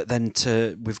stuff. But then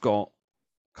we've got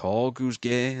Korg, who's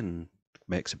gay and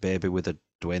makes a baby with a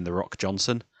Dwayne "The Rock"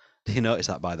 Johnson. Did you notice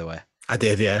that, by the way? I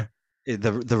did, yeah.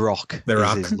 The Rock. The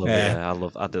Rock. Yeah,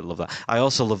 I did love that. I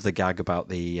also love the gag about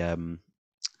the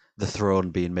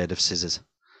throne being made of scissors.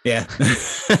 Yeah.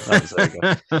 There you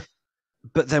go.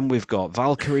 But then we've got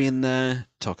Valkyrie in there,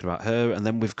 talking about her, and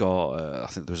then we've got, I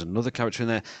think there was another character in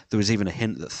there. There was even a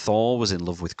hint that Thor was in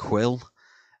love with Quill.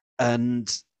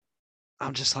 And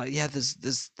I'm just like, yeah,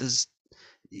 there's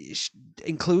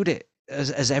include it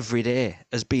as every day,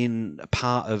 as being a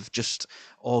part of just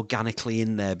organically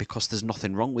in there, because there's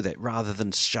nothing wrong with it, rather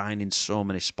than shining so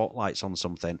many spotlights on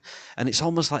something. And it's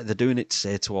almost like they're doing it to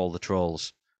say to all the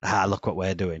trolls, look what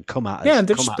we're doing. Come at us. Yeah,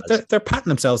 they're patting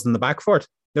themselves in the back for it.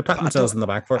 They're patting themselves in the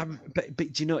back for it. But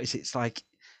do you notice it's like,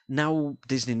 now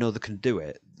Disney know they can do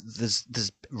it, there's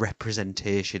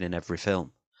representation in every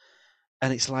film.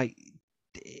 And it's like,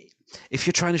 if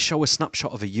you're trying to show a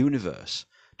snapshot of a universe,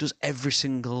 does every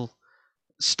single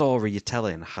story you're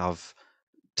telling have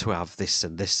to have this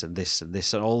and this and this and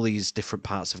this, and all these different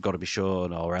parts have got to be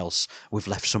shown, or else we've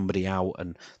left somebody out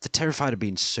and they're terrified of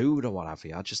being sued or what have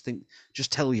you? I just think,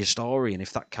 just tell your story, and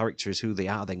if that character is who they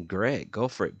are, then great, go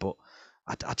for it. But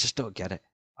I just don't get it.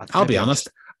 I'll be honest.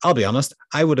 I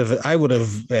would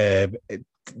have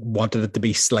wanted it to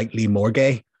be slightly more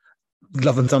gay.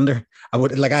 Love and Thunder.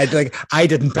 I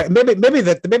didn't. Maybe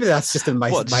that's just in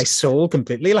my soul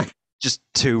completely. Like, just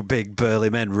two big burly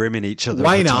men rimming each other.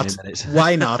 Why not?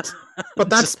 Why not?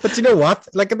 But you know what?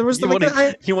 Like, there was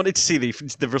you wanted to see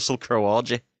the Russell Crowe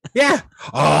orgy. Yeah.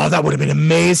 Oh, that would have been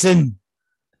amazing.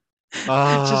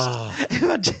 Oh.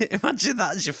 Just imagine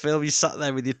that as your film. You sat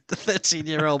there with your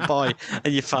 13-year-old boy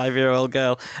and your 5-year-old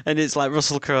girl, and it's like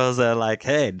Russell Crowe's there, like,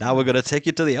 "Hey, now we're gonna take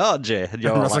you to the orgy." And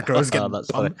you're Russell like, Crowe's getting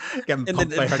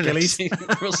pumped by Hercules.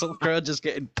 Russell Crowe just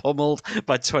getting pummeled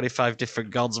by 25 different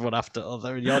gods one after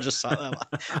other, and you're just sat there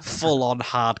like full on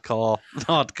hardcore.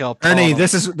 Ernie,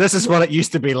 this is what it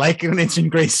used to be like in Ancient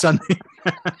Grace Sunday.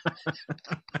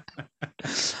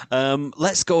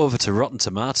 Let's go over to Rotten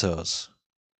Tomatoes.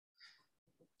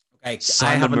 Okay,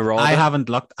 Simon Marauder.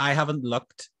 I haven't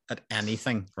looked at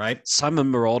anything, right? Simon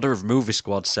Marauder of Movie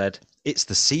Squad said, "It's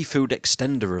the seafood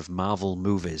extender of Marvel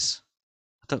movies."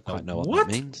 I don't quite know what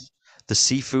that means. The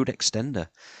seafood extender.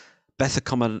 Beth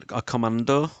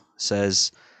Commando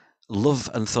says, "Love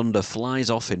and Thunder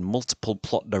flies off in multiple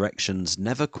plot directions.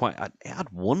 Never quite. It had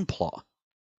one plot.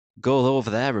 Go over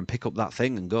there and pick up that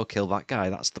thing and go kill that guy.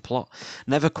 That's the plot.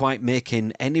 Never quite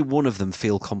making any one of them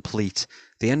feel complete.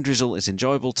 The end result is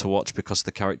enjoyable to watch because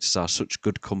the characters are such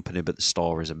good company, but the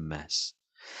story's a mess."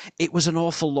 It was an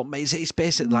awful lot. It's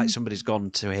basically like somebody's gone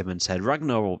to him and said,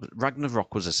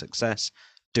 Ragnarok was a success.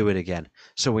 Do it again.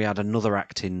 So we had another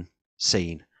acting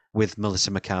scene with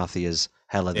Melissa McCarthy as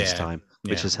Hela this time,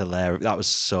 which is hilarious. That was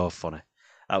so funny.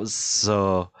 That was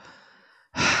so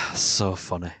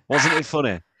funny. Wasn't it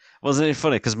funny? Wasn't it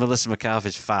funny? Because Melissa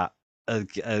McCarthy's fat.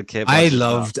 I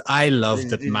loved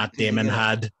that Matt Damon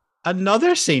had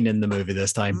another scene in the movie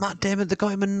this time. Matt Damon, they got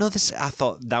him another scene. I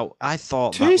thought Two that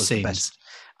was scenes. the best.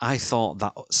 I thought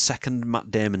that second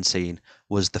Matt Damon scene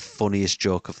was the funniest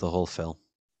joke of the whole film.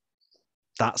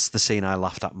 That's the scene I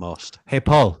laughed at most. Hey,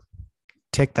 Paul,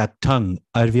 take that tongue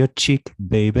out of your cheek,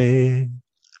 baby.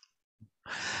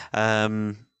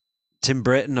 Tim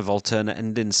Brayton of Alternate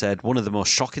Ending said, "One of the most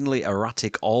shockingly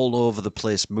erratic, all over the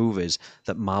place movies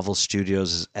that Marvel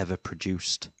Studios has ever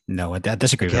produced." No, I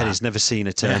disagree with that. He's never seen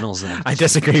Eternals. Then. I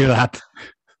disagree with that.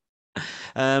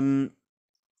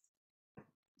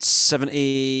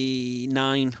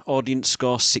 79 audience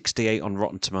score, 68 on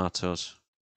Rotten Tomatoes.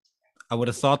 I would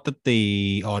have thought that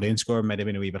the audience score might have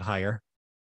been a wee bit higher.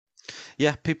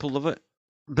 Yeah, people love it.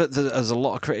 But there's a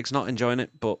lot of critics not enjoying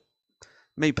it, but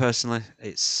me personally,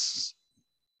 it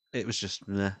was just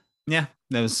meh. Yeah,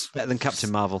 it was Better than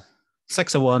Captain Marvel.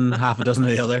 6 of one, half a dozen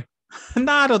of the other.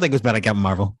 No, I don't think it was better than Captain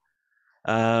Marvel.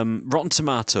 Rotten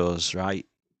Tomatoes, right?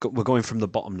 We're going from the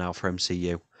bottom now for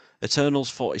MCU. Eternals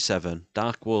 47,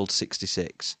 Dark World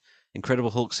 66,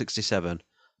 Incredible Hulk 67,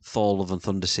 Thor: Love and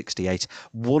Thunder 68.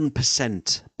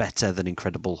 1% better than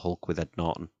Incredible Hulk with Ed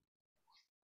Norton.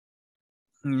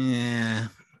 Yeah.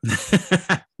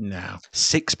 No.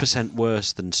 6%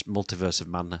 worse than Multiverse of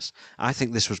Madness. I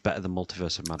think this was better than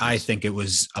Multiverse of Madness. I think it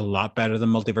was a lot better than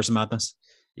Multiverse of Madness.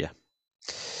 Yeah.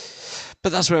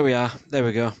 But that's where we are. There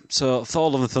we go. So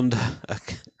Thor: Love and Thunder,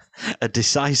 a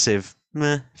decisive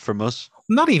meh from us.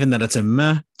 Not even that it's a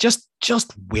meh. Just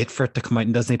wait for it to come out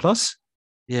in Disney Plus.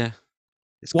 Yeah.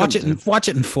 Watch it in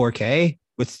 4K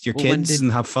with your kids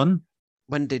and have fun.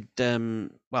 When did took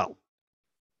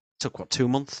 2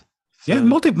 months? Yeah,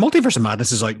 Multiverse of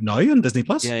Madness is out now on Disney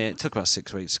Plus. Yeah, it took about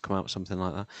 6 weeks to come out, something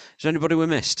like that. Is there anybody we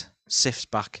missed? Sif's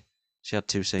back. She had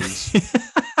 2 scenes.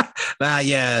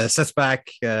 Yeah, Sif's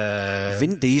back.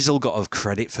 Vin Diesel got a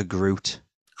credit for Groot.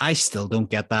 I still don't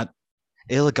get that.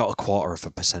 He'll got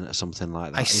 0.25% or something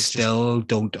like that. I still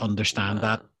don't understand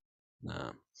that.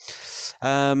 No.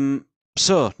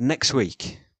 So next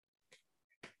week,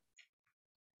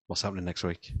 what's happening next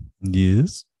week?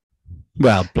 Yes.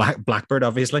 Well, Blackbird,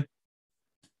 obviously.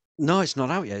 No, it's not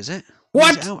out yet, is it?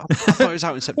 What? Is it out? I thought it was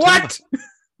out in September.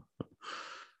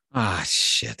 What?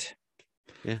 Shit.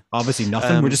 Yeah. Obviously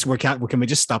nothing. Can we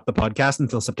just stop the podcast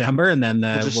until September and then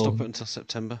we'll just stop it until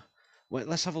September. Wait,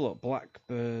 let's have a look.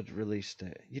 Blackbird release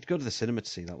date. You'd go to the cinema to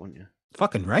see that, wouldn't you?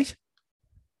 Fucking right.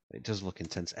 It does look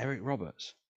intense. Eric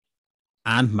Roberts.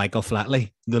 And Michael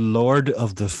Flatley, the Lord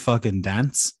of the fucking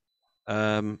dance.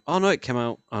 Oh no, it came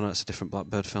out. Oh no, it's a different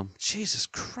Blackbird film. Jesus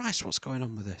Christ, what's going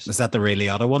on with this? Is that the Ray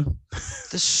Liotta one?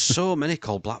 There's so many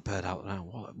called Blackbird out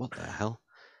now. What the hell?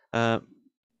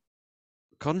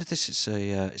 According to this,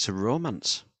 it's a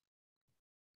romance.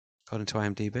 According to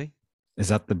IMDb. Is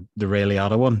that the Ray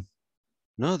Liotta one?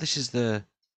 No, this is the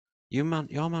your man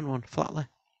one. Flatly.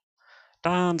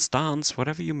 Dance,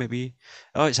 whatever you may be.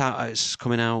 Oh, it's out. It's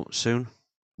coming out soon.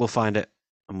 We'll find it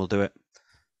and we'll do it.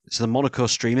 It's the Monaco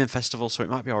Streaming Festival, so it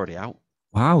might be already out.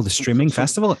 Wow, the streaming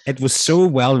festival. It was so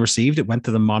well received. It went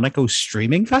to the Monaco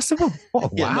Streaming Festival. Oh,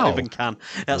 Yeah, wow. not even Cannes.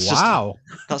 That's Wow.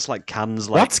 that's like Cannes.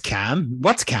 Like, What's Cannes?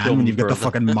 What's Cannes when you've got the brother.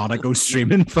 fucking Monaco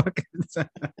Streaming fucking...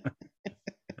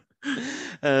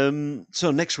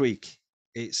 So next week,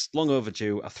 it's long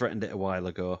overdue. I threatened it a while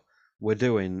ago. We're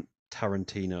doing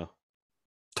Tarantino.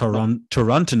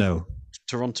 Toronto.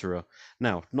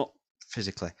 Now, not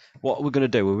physically. What are we going to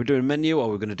do? Are we doing a menu or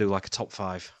are we going to do like a top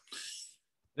 5?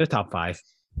 The top 5.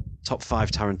 Top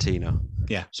 5 Tarantino.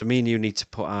 Yeah. So me and you need to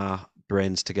put our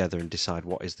brains together and decide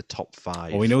what is the top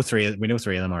 5. Well, we know three of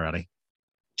them already.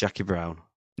 Jackie Brown.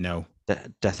 No.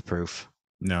 Death Proof.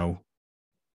 No.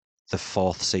 The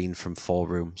 4th scene from 4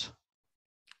 Rooms.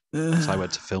 So I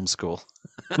went to film school.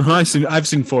 I've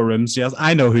seen 4 Rooms. Yes,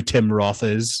 I know who Tim Roth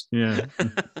is. Yeah.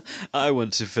 I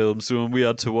went to film school and we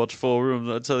had to watch 4 Rooms.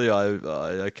 I tell you,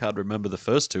 I can't remember the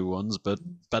first 2 ones, but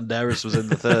Banderas was in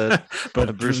the 3rd.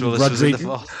 But Bruce Willis was in the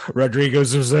 4th.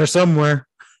 Rodriguez was there somewhere.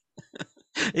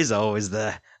 He's always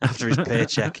there after his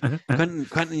paycheck. Quentin,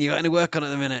 you got any work on at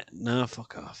the minute? No,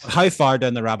 fuck off. How far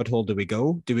down the rabbit hole do we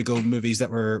go? Do we go movies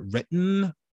that were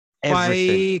written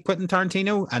Everything. by Quentin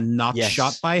Tarantino and not Yes.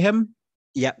 shot by him?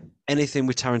 Yep. Anything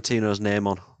with Tarantino's name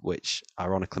on, which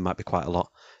ironically might be quite a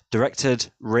lot.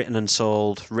 Directed, written and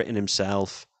sold, written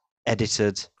himself,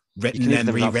 edited. Written even and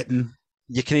have that- rewritten.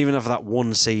 You can even have that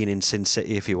one scene in Sin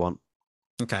City if you want.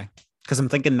 Okay. Because I'm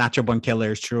thinking Natural Born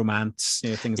Killers, True Romance,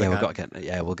 things Yeah, like we've that. got to get.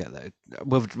 Yeah, we'll get there.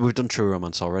 We've done True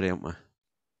Romance already, haven't we?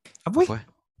 Have we? I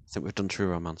think we've done True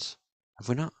Romance. Have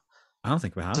we not? I don't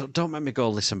think we have. Don't make me go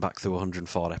listen back through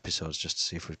 104 episodes just to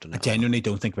see if we've done I it. genuinely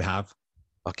don't think we have.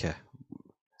 Okay.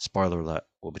 Spoiler alert.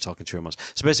 We'll be talking True Romance.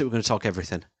 So basically, we're going to talk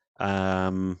everything.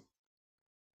 Yeah.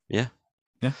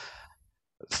 Yeah.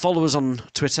 Follow us on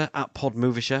Twitter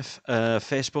 @PodMovieChef,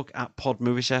 Facebook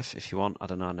 @PodMovieChef if you want. I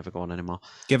don't know. I never go on anymore.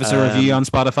 Give us a review on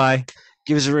Spotify.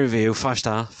 Give us a review,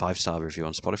 5-star review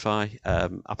on Spotify,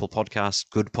 Apple Podcasts,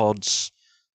 Good Pods.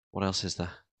 What else is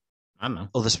there? I don't know.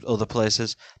 Other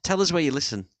places. Tell us where you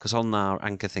listen, because on our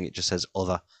Anchor thing it just says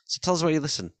other. So tell us where you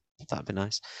listen. That'd be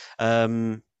nice.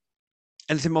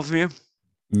 Anything more from you?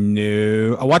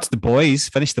 No. I watched The Boys.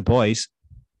 Finished The Boys.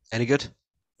 Any good?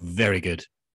 Very good.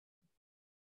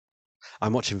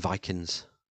 I'm watching Vikings.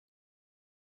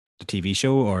 The TV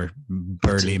show or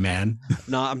Burly Men?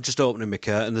 No, I'm just opening my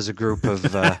curtain. There's a group of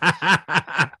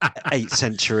 8th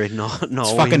century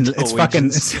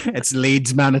It's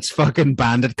Leeds, man. It's fucking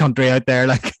bandit country out there.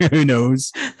 Like, who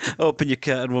knows? Open your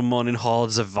curtain one morning,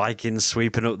 hordes of Vikings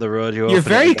sweeping up the road. You're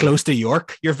very close to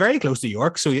York.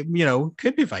 So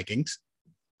could be Vikings.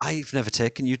 I've never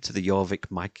taken you to the Jorvik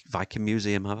Viking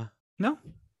Museum, have I? No.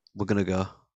 We're gonna go.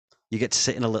 You get to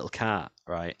sit in a little cart,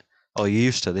 right? Oh, you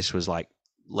used to. This was like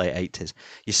late 80s.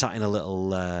 You sat in a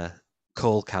little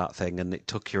coal cart thing, and it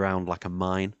took you around like a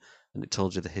mine, and it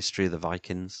told you the history of the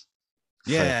Vikings.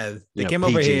 Yeah, they know, came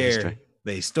over PG here. history.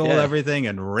 They stole Yeah. everything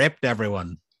and ripped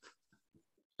everyone.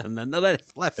 And then they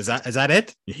left. Is that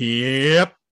it?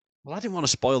 Yep. Well, I didn't want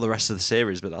to spoil the rest of the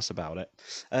series, but that's about it.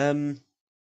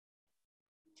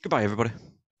 Goodbye, everybody.